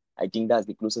countries, but I think that's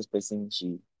the closest person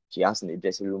she has in the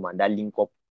dressing room, and that link up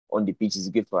on the pitch is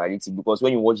great for reality, because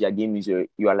when you watch their games, you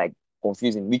are like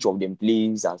confusing which of them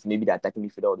plays as maybe the attacking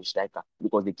midfielder or the striker,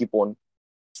 because they keep on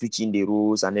switching the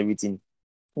roles and everything.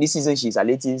 This season, she's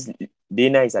Aleti's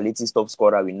Dana is Aleti's top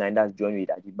scorer with 9. That's joined with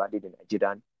Ajibade, the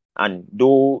Nigerian. And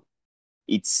though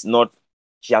it's not,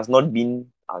 she has not been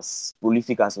as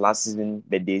prolific as last season,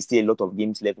 but there's still a lot of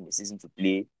games left in the season to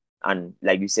play. And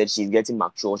like you said, she's getting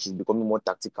mature, she's becoming more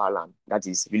tactical, and that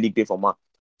is really great for her.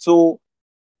 So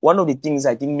one of the things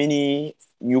I think many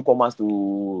newcomers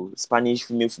to Spanish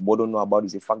female football don't know about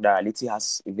is the fact that Aleti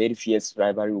has a very fierce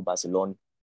rivalry with Barcelona,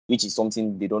 which is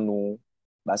something they don't know.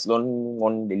 Barcelona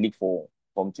won the league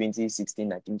from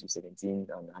 2016, I think, to 17,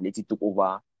 and Aleti took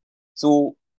over.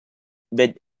 So,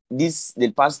 but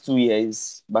the past 2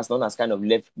 years, Barcelona has kind of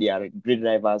left their great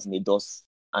rivals in the dust,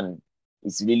 and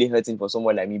it's really hurting for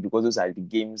someone like me, because those are the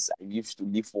games I used to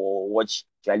live for, watch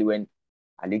usually when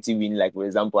Atleti win. Like, for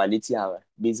example, Atleti are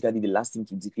basically the last team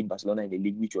to defeat Barcelona in the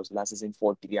league, which was last season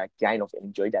 4-3. I kind of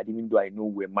enjoyed that, even though I know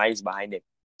we're miles behind them.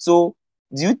 So,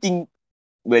 do you think,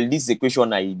 well, this is a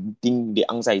question I think the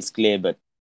answer is clear, but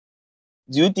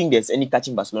do you think there's any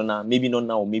catching Barcelona? Maybe not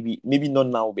now, maybe not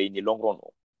now, but in the long run.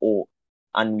 Or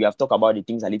and we have talked about the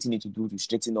things Atleti need to do to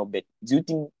straighten up, but do you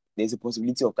think there's a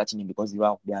possibility of catching him, because they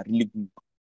are really good?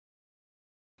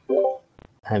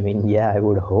 I mean, yeah, I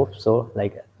would hope so.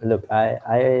 Like, look,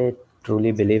 I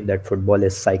truly believe that football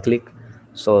is cyclic.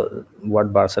 So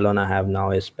what Barcelona have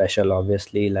now is special.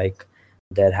 Obviously, like,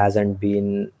 there hasn't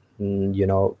been,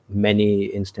 many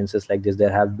instances like this.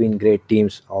 There have been great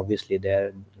teams. Obviously,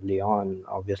 there Lyon.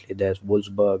 Obviously, there's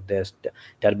Wolfsburg. There's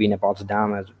Turbine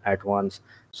Potsdam at once.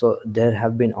 So there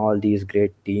have been all these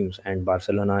great teams, and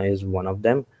Barcelona is one of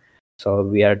them. So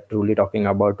we are truly talking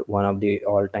about one of the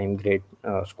all-time great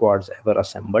squads ever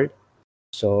assembled.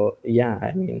 So yeah,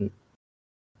 I mean,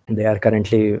 they are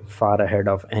currently far ahead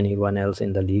of anyone else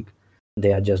in the league.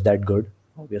 They are just that good,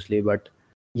 obviously. But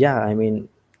yeah, I mean,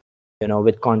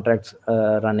 with contracts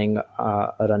running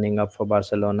up for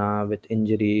Barcelona, with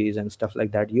injuries and stuff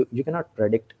like that, you cannot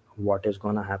predict what is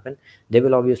going to happen. They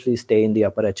will obviously stay in the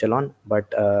upper echelon,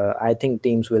 but I think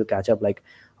teams will catch up. Like,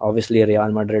 obviously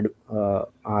Real Madrid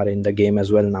are in the game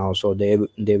as well now, so they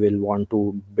will want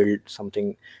to build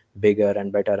something bigger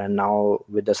and better. And now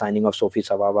with the signing of Sophie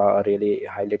Savava, a really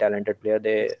highly talented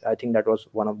player, I think that was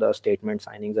one of the statement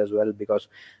signings as well, because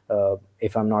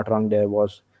if I'm not wrong, there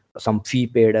was some fee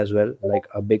paid as well, like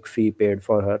a big fee paid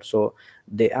for her. So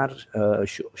they are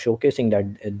showcasing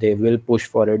that they will push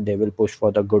for it. They will push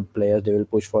for the good players. They will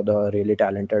push for the really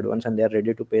talented ones, and they are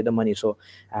ready to pay the money. So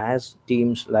as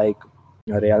teams like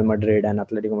Real Madrid and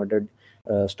Atletico Madrid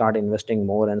start investing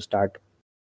more and start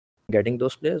getting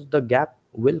those players, the gap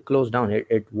will close down.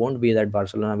 It won't be that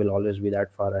Barcelona will always be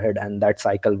that far ahead, and that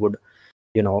cycle would,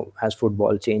 as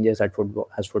football changes,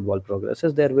 as football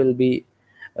progresses, there will be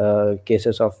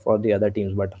cases of for the other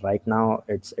teams. But right now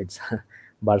it's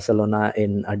Barcelona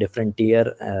in a different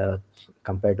tier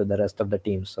compared to the rest of the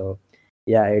teams. So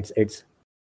yeah, it's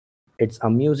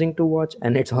amusing to watch,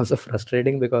 and it's also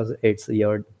frustrating because it's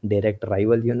your direct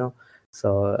rival.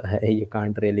 So you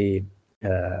can't really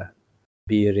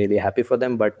be really happy for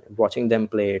them, but watching them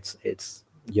play, it's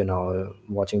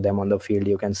watching them on the field,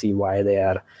 you can see why they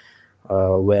are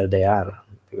where they are,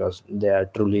 because they are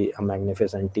truly a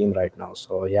magnificent team right now.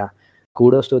 So yeah,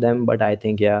 kudos to them. But I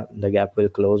think, yeah, the gap will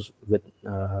close with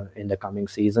in the coming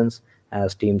seasons,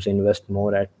 as teams invest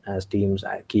more, as teams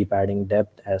keep adding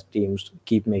depth, as teams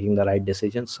keep making the right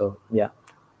decisions. So yeah,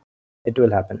 it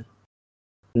will happen.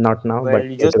 Not now, Well, but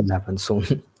it will happen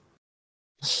soon.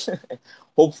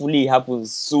 hopefully it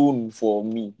happens soon for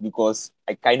me, because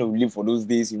I kind of live for those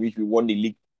days in which we won the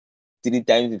league 3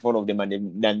 times in front of them,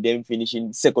 and them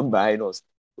finishing second behind us.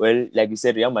 Well, like you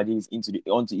said, Real Madrid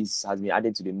is has been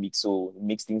added to the mix, so it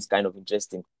makes things kind of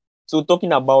interesting. So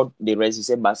talking about the rest, you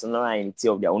said Barcelona are in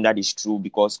of their own. That is true,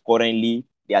 because currently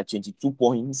they are 22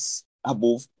 points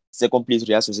above second place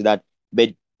Real Sociedad.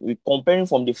 But we comparing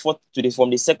from the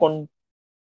second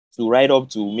to right up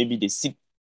to maybe the sixth,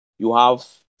 you have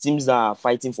teams that are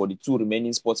fighting for the two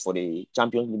remaining spots for the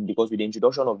Champions League, because with the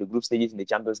introduction of the group stages in the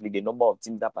Champions League, the number of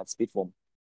teams that participate from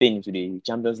Spain into the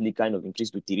Champions League kind of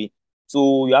increased to three.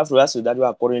 So you have Real Sociedad who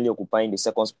are currently occupying the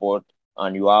second spot,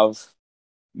 and you have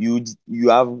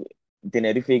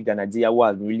Tenerife Ganadia, who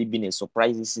has really been a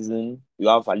surprise this season. You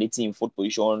have Atleti in fourth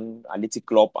position, Athletic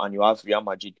Club, and you have Real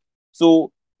Madrid.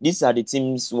 So these are the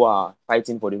teams who are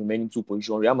fighting for the remaining two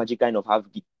positions. Real Madrid kind of have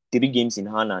 3 games in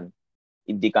hand, and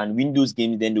if they can win those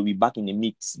games, then they'll be back in the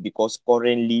mix, because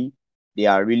currently they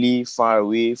are really far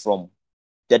away from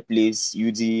third place,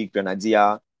 UD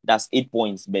Grenadier. That's 8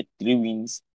 points, but 3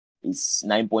 wins is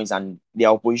 9 points, and their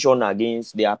opposition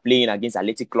they are playing against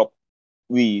Athletic Club,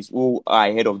 who are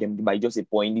ahead of them by just a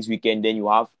point this weekend. Then you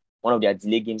have one of their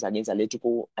delay games against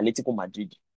Atletico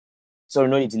Madrid. Sorry,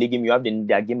 not the delay game. You have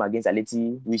their game against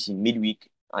Atleti, which is midweek,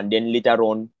 and then later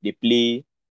on they play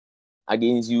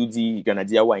against UD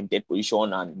Grenadier, who are in third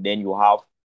position, and then you have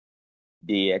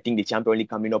I think the Champions League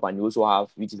coming up, and you also have,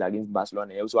 which is against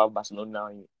Barcelona. You also have Barcelona.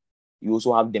 You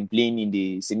also have them playing in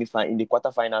the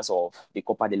quarterfinals of the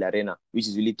Copa de la Reina, which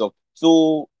is really tough.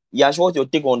 So, yeah, what's your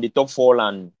take on the top four,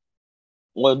 and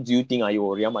what do you think are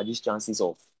your Real Madrid's chances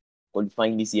of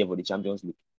qualifying this year for the Champions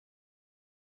League?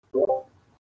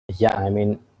 Yeah, I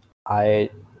mean, I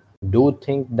do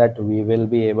think that we will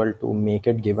be able to make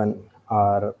it, given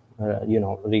our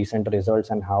recent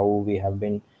results and how we have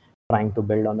been trying to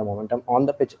build on the momentum on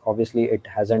the pitch. Obviously, it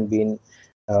hasn't been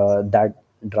that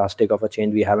drastic of a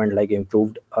change. We haven't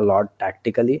improved a lot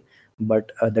tactically,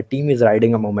 but the team is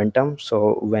riding a momentum.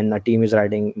 So when a team is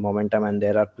riding momentum and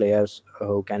there are players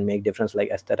who can make difference,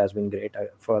 like Esther has been great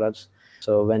for us.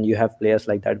 So when you have players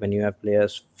like that, when you have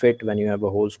players fit, when you have a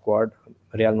whole squad,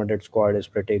 Real Madrid squad is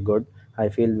pretty good. I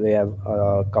feel we have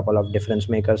a couple of difference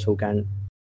makers who can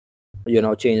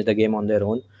change the game on their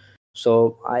own.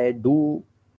 So I do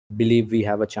believe we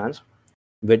have a chance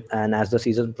and as the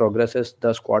season progresses,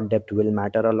 the squad depth will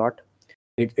matter a lot.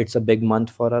 It's a big month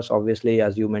for us, obviously,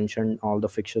 as you mentioned, all the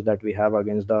fixtures that we have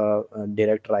against the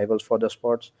direct rivals for the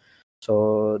spots.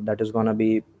 So that is going to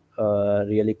be a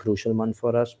really crucial month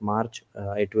for us. March,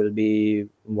 it will be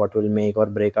what will make or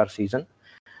break our season.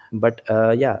 But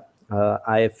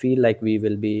I feel like we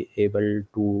will be able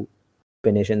to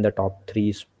finish in the top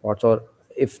 3 spots, or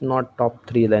if not top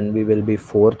 3, then we will be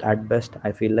 4th at best,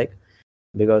 I feel like,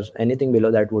 because anything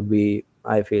below that would be,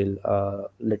 I feel, a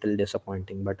little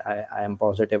disappointing. But I am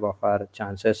positive of our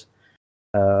chances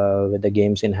with the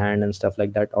games in hand and stuff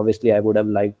like that. Obviously, I would have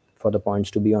liked for the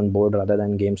points to be on board rather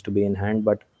than games to be in hand,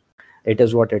 but it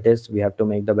is what it is. We have to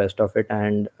make the best of it,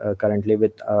 and currently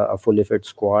with a fully fit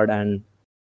squad and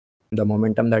the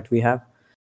momentum that we have,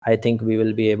 I think we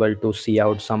will be able to see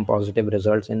out some positive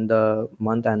results in the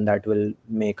month, and that will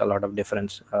make a lot of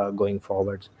difference going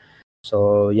forwards.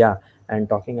 So yeah, and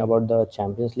talking about the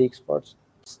Champions League spots,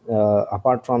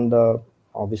 apart from the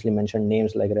obviously mentioned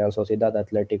names like Real Sociedad,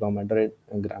 Atletico Madrid,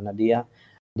 and Granada,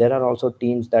 there are also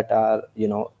teams that are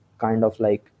kind of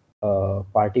like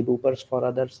party poopers for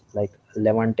others, like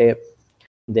Levante.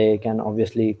 They can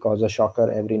obviously cause a shocker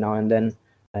every now and then,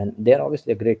 and they're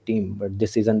obviously a great team, but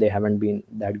this season they haven't been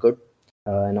that good.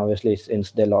 And obviously,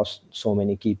 since they lost so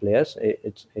many key players,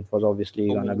 it was obviously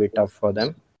gonna be tough for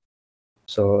them.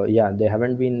 So yeah, they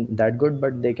haven't been that good,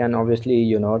 but they can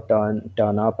obviously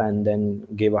turn up and then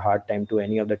give a hard time to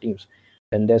any of the teams.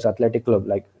 Then there's Athletic Club,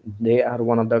 like they are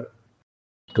one of the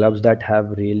clubs that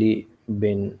have really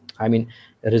been, I mean,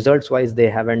 results wise they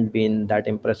haven't been that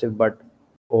impressive, but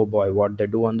oh boy, what they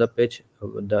do on the pitch,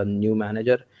 the new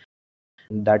manager,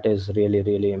 that is really,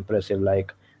 really impressive.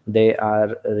 Like they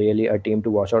are really a team to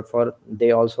watch out for.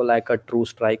 They also like a true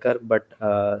striker, but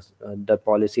the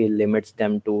policy limits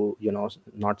them to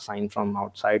not sign from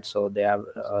outside, so they are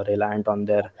reliant on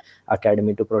their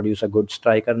academy to produce a good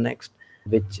striker next,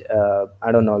 which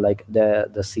I don't know, like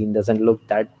the scene doesn't look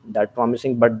that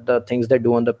promising. But the things they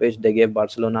do on the pitch, they gave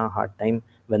Barcelona a hard time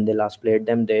when they last played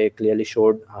them. They clearly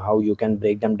showed how you can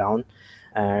break them down,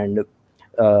 and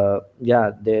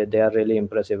yeah, they are really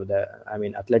impressive. I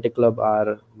mean, Athletic Club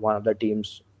are one of the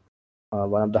teams,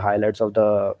 one of the highlights of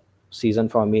the season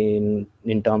for me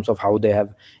in terms of how they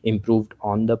have improved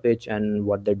on the pitch and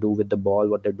what they do with the ball,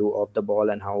 what they do off the ball,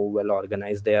 and how well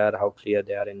organized they are, how clear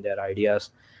they are in their ideas,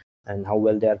 and how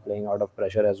well they are playing out of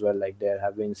pressure as well. Like there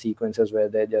have been sequences where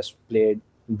they just played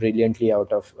brilliantly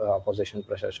out of opposition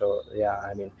pressure. So yeah,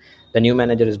 I mean, the new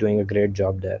manager is doing a great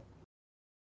job there.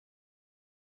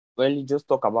 Well, you just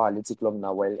talk about Atleti Club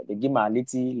now. Well, the game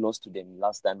Atleti lost to them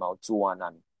last time out 2-1,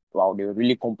 and wow, they were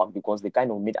really compact because they kind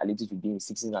of made Atleti to be in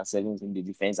 6s and 7s in the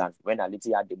defense. And when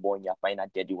Atleti had the ball in their final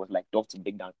third, it was like tough to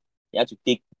break down. They had to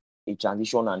take a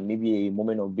transition and maybe a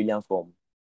moment of brilliance from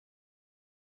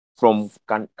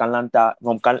Calanta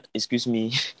from excuse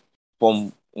me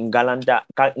from Galanta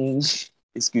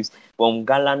excuse from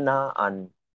Galana and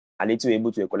Aleti were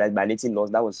able to equalize, but Aleti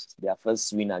lost. That was their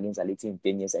first win against Aleti in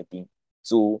 10 years, I think.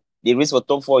 So the race for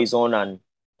top four is on, and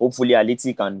hopefully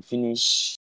Aleti can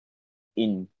finish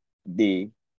in the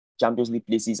Champions League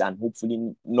places, and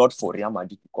hopefully not for Real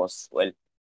Madrid because, well,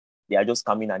 they are just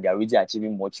coming and they are already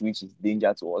achieving much, which is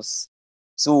danger to us.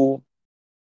 So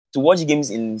to watch games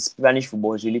in Spanish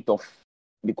football is really tough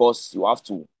because you have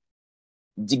to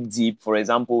dig deep. For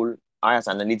example, I as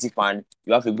an Atleti fan,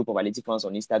 you have a group of Atleti fans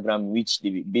on Instagram which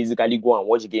they basically go and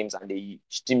watch games and they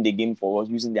stream the game for us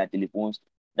using their telephones.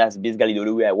 That's basically the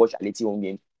only way I watch Atleti home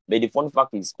game. But the fun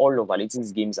fact is all of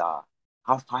Atleti's games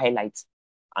have highlights.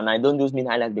 And I don't just mean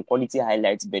highlights, the quality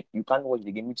highlights, but you can't watch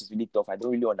the game, which is really tough. I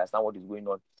don't really understand what is going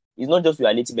on. It's not just with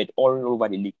Atleti, but all over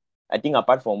the league. I think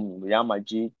apart from Real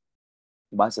Madrid,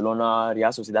 Barcelona, Real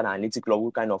Sociedad, and Athletic Club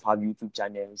who kind of have YouTube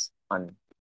channels and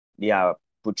they are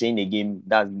portraying the game.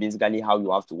 That's basically how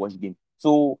you have to watch the game.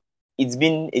 So it's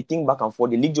been a thing back and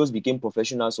forth. The league just became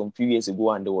professional some few years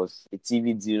ago, and there was a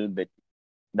TV deal, but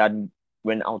that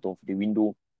went out of the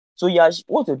window. So yeah,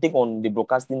 what's your take on the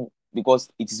broadcasting? Because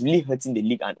it is really hurting the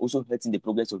league and also hurting the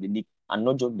progress of the league, and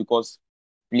not just because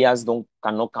players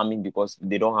cannot come in because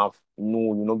they don't have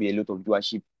be a lot of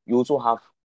viewership. You also have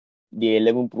the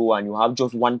 11 Pro, and you have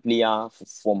just one player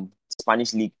from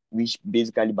Spanish league, which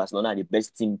basically Barcelona are the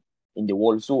best team in the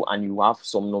world. So, and you have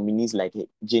some nominees like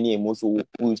Jenny Emoso,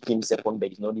 who came second,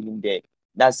 but is not even there.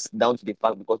 That's down to the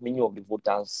fact because many of the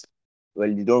voters,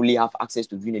 well, they don't really have access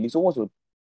to viewing the league. So,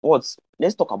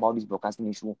 let's talk about this broadcasting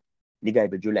issue Liga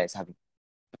Iberdrola is having.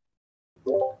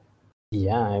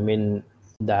 Yeah, I mean,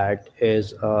 that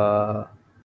is a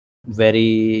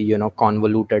very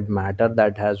convoluted matter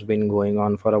that has been going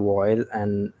on for a while,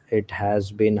 and it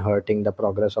has been hurting the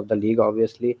progress of the league.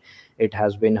 Obviously, it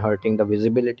has been hurting the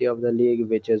visibility of the league,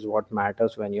 which is what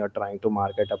matters when you're trying to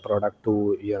market a product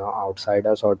to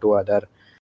outsiders or to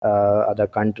other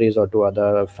countries or to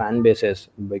other fan bases.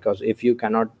 Because if you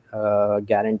cannot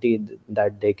guarantee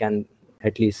that they can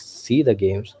at least see the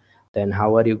games, then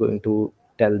how are you going to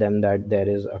tell them that there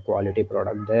is a quality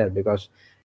product there? Because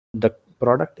the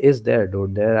product is there,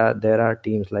 dude. There are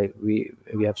teams like we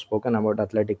have spoken about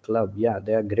Athletic Club. Yeah,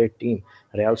 they are great team.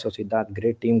 Real Sociedad,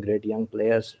 great team, great young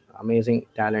players, amazing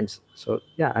talents. So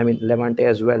yeah, I mean, Levante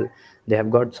as well, they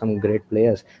have got some great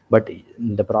players, but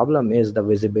the problem is the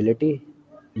visibility.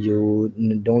 You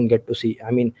don't get to see.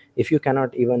 I mean, if you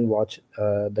cannot even watch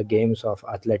the games of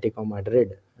Atletico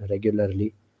Madrid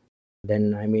regularly,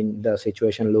 then I mean the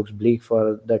situation looks bleak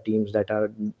for the teams that are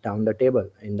down the table,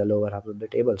 in the lower half of the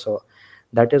table. So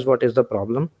that is what is the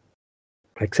problem.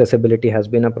 Accessibility has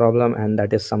been a problem, and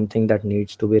that is something that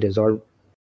needs to be resolved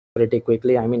pretty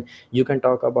quickly. I mean, you can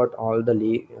talk about all the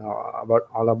league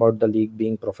about the league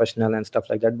being professional and stuff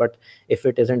like that, but if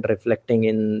it isn't reflecting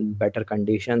in better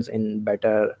conditions, in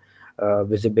better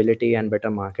visibility and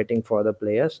better marketing for the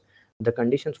players, the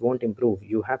conditions won't improve.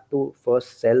 You have to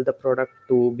first sell the product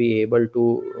to be able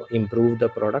to improve the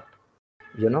product.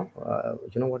 You know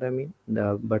what I mean.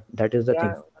 But that is the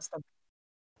thing.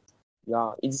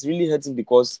 Yeah, it's really hurting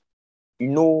because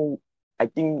I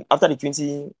think after the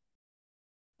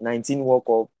 2019 World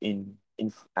Cup in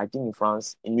I think in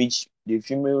France, in which the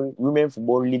female women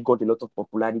football league got a lot of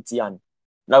popularity, and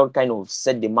that kind of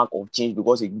set the mark of change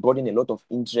because it brought in a lot of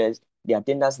interest. The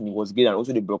attendance was great, and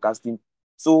also the broadcasting.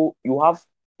 So you have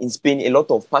in Spain a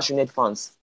lot of passionate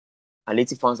fans.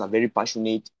 Athletic fans are very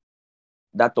passionate.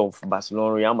 That of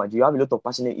Barcelona, Real Madrid, you have a lot of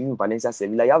passionate, even Valencia,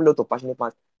 Sevilla, you have a lot of passionate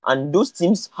fans, and those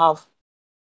teams have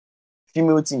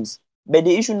female teams. But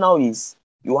the issue now is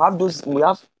there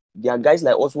are guys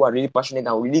like us who are really passionate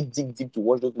and really dig deep to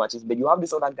watch those matches, but you have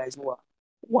these other guys who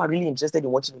are really interested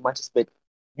in watching the matches, but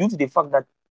due to the fact that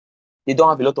they don't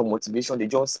have a lot of motivation, they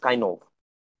just kind of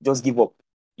just give up.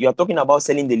 You are talking about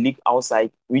selling the league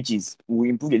outside, which will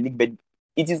improve the league, but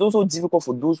it is also difficult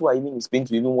for those who are even in Spain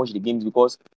to even watch the games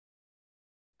because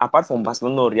apart from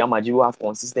Barcelona or Real Madrid who have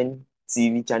consistent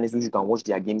TV channels which you can watch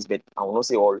their games, but I will not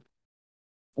say all.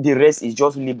 The rest is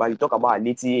just really bad. You talk about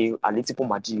Atletico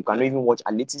Madrid, you cannot even watch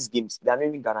Atleti's games. They are not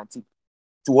even guaranteed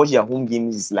to watch their home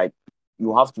games. Is like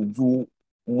you have to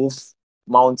move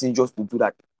mountains just to do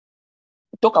that.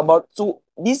 So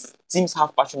these teams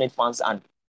have passionate fans, and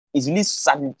it's really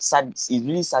sad. It's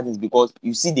really sad because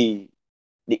you see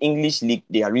the English league,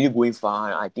 they are really going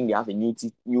far. I think they have a new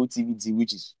TV deal,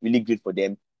 which is really great for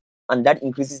them, and that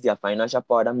increases their financial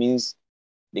power. That means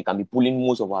they can be pulling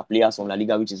most of our players from La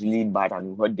Liga, which is really bad, and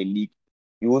we hurt the league.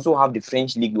 You also have the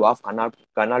French league. You have Canal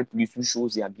Plus who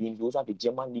shows their games. You also have the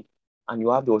German league, and you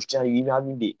have the Australian. You even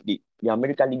have the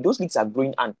American league. Those leagues are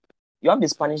growing, and you have the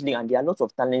Spanish league, and there are lots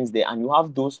of talents there. And you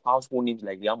have those household names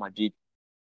like Real Madrid.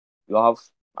 You have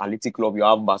Athletic Club. You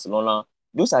have Barcelona.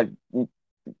 Those are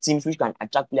teams which can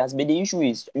attract players. But the issue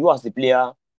is, you as the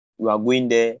player, you are going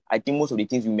there. I think most of the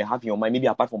things you may have in your mind, maybe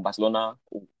apart from Barcelona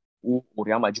or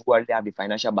Real Madrid, who already have the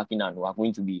financial backing and who are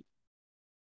going to be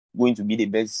the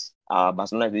best.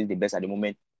 Barcelona is the best at the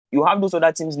moment. You have those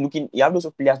other teams looking. You have those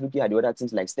players looking at the other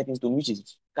teams like Stepping Stone, which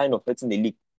is kind of hurting the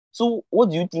league. So, what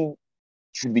do you think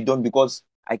should be done? Because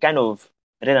I kind of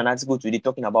read an article today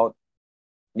talking about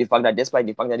the fact that despite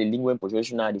the fact that the league went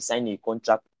professional, they signed a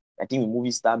contract, I think with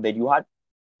Movistar, but you had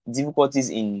difficulties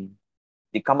in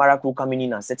the camera crew coming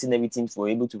in and setting everything for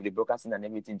able to be the broadcasting and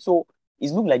everything. So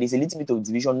it looks like there's a little bit of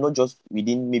division, not just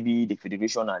within maybe the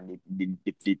federation and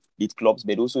the clubs,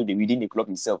 but also within the club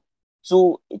itself.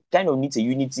 So it kind of needs a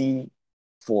unity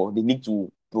for the league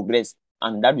to progress.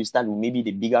 And that will start with maybe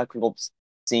the bigger clubs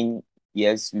saying,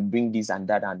 yes, we bring this and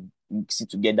that and we sit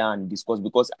together and discuss.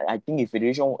 Because I think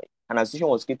an association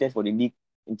was created for the league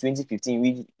in 2015,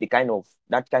 which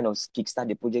that kind of kickstart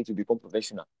the project to become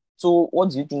professional. So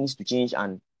what do you think needs to change,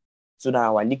 and so that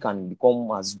our league can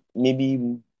become as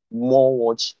maybe more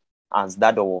watch as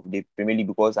that of the Premier League?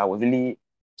 Because I was really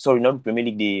sorry, not the Premier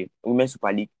League, the Women's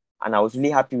Super League, and I was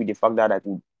really happy with the fact that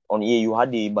on here you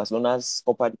had the Barcelona's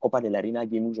Copa de la Reina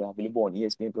game which was available on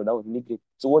ESPN Pro. That was really great.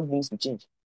 So what needs to change?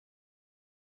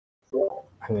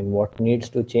 I mean, what needs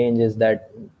to change is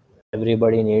that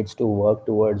everybody needs to work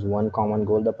towards one common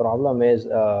goal. The problem is,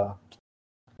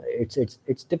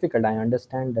 it's difficult. I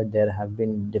understand that there have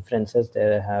been differences.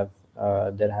 There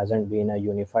hasn't been a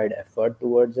unified effort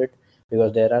towards it,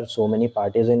 because there are so many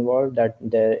parties involved that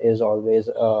there is always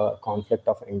a conflict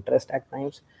of interest at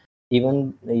times.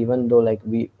 Even though, like,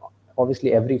 we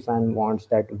obviously, every fan wants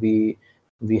that we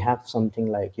have something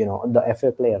like, the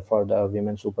FA player for the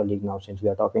Women's Super League. Now, since we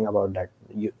are talking about that,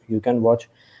 you can watch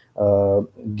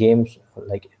games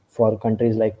like, for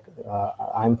countries like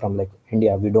I'm from, like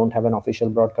India, we don't have an official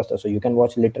broadcaster, so you can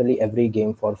watch literally every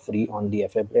game for free on the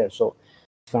FA player. So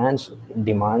fans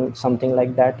demand something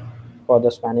like that for the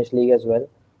Spanish league as well.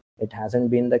 It hasn't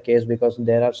been the case because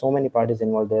there are so many parties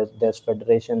involved. There's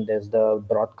federation, there's the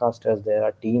broadcasters, there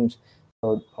are teams.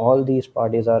 So all these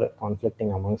parties are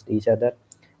conflicting amongst each other.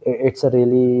 It's a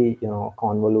really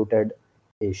convoluted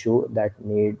issue that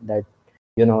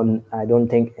I don't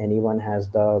think anyone has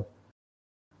the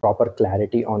proper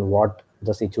clarity on what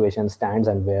the situation stands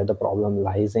and where the problem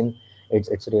lies in.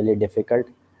 It's really difficult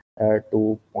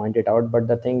to point it out, but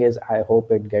the thing is, I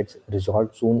hope it gets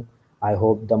resolved soon. I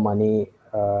hope the money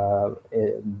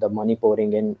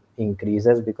pouring in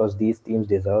increases, because these teams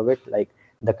deserve it. Like,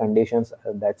 the conditions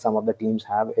that some of the teams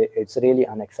have, it's really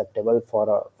unacceptable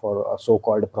for a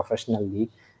so-called professional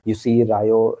league. You see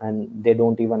Rayo, and they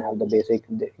don't even have the basic.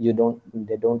 They don't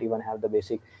even have the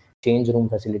basic change room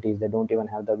facilities. They don't even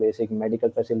have the basic medical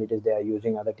facilities. They are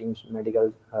using other teams'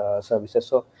 medical services.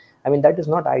 So, I mean, that is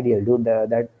not ideal, dude.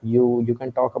 That you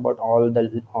can talk about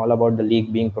all about the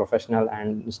league being professional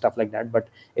and stuff like that, but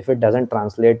if it doesn't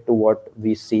translate to what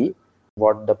we see,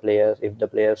 if the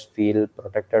players feel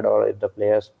protected, or if the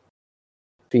players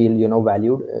feel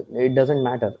valued, it doesn't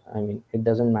matter. I mean, it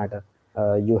doesn't matter.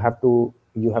 You have to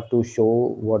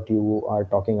show what you are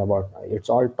talking about. It's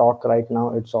all talk right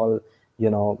now. It's all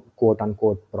quote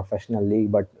unquote professional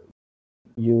league, but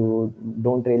you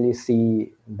don't really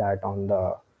see that on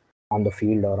the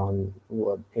field, or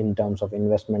in terms of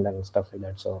investment and stuff like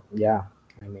that. So yeah,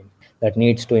 I mean, that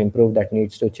needs to improve, that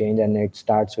needs to change, and it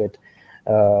starts with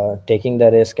taking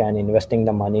the risk and investing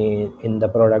the money in the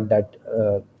product that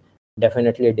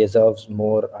definitely deserves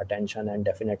more attention and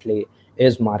definitely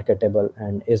is marketable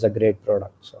and is a great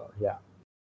product. So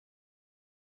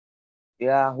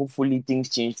Yeah, hopefully things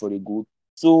change for the good.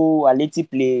 So Atleti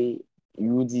play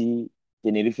UD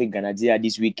Tenerife Ganadia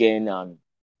this weekend, and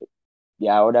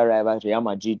their other rivals Real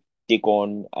Madrid take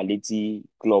on Atleti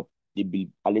Club,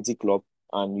 Atleti Club,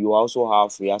 and you also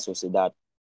have Real Sociedad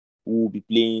who will be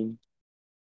playing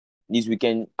this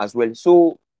weekend as well.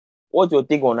 So what's your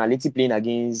take on Atleti playing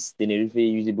against Tenerife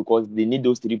usually, because they need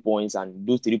those 3 points, and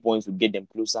those 3 points will get them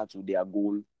closer to their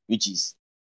goal, which is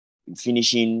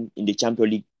finishing in the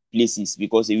Champions League places,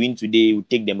 because a win today will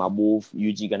take them above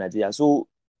UG Ganatia. So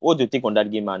what do you take on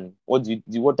that game, and what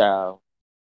are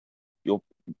your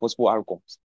possible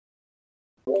outcomes?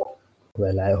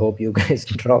 Well, I hope you guys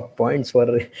drop points for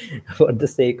the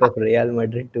sake of Real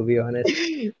Madrid, to be honest.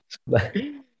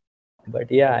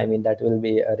 But yeah, I mean, that will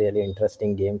be a really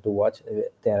interesting game to watch.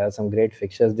 There are some great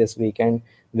fixtures this weekend,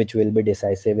 which will be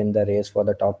decisive in the race for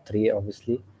the top three,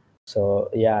 obviously. So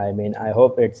yeah, I mean, I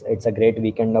hope it's a great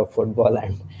weekend of football,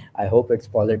 and I hope it's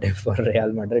positive for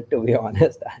Real Madrid. To be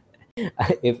honest,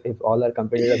 if all our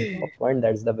competitors top point,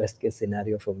 that's the best case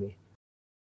scenario for me.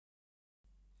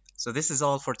 So this is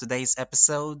all for today's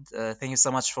episode. Thank you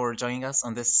so much for joining us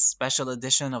on this special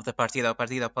edition of the Partida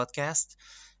Partida podcast.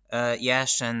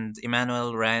 Yash and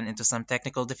Emmanuel ran into some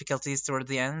technical difficulties toward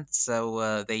the end,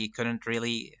 so they couldn't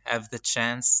really have the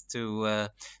chance to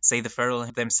say the farewell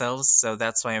themselves. So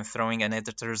that's why I'm throwing an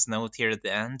editor's note here at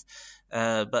the end.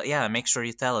 But yeah, make sure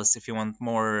you tell us if you want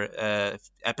more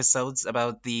episodes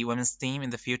about the women's team in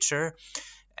the future.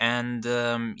 And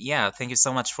yeah, thank you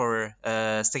so much for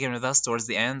sticking with us towards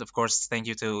the end. Of course, thank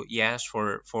you to Yash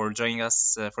for joining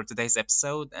us for today's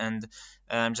episode. And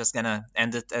I'm just gonna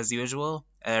end it as usual.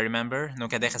 Remember,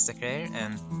 nunca dejes de creer,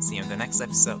 and see you in the next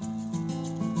episode.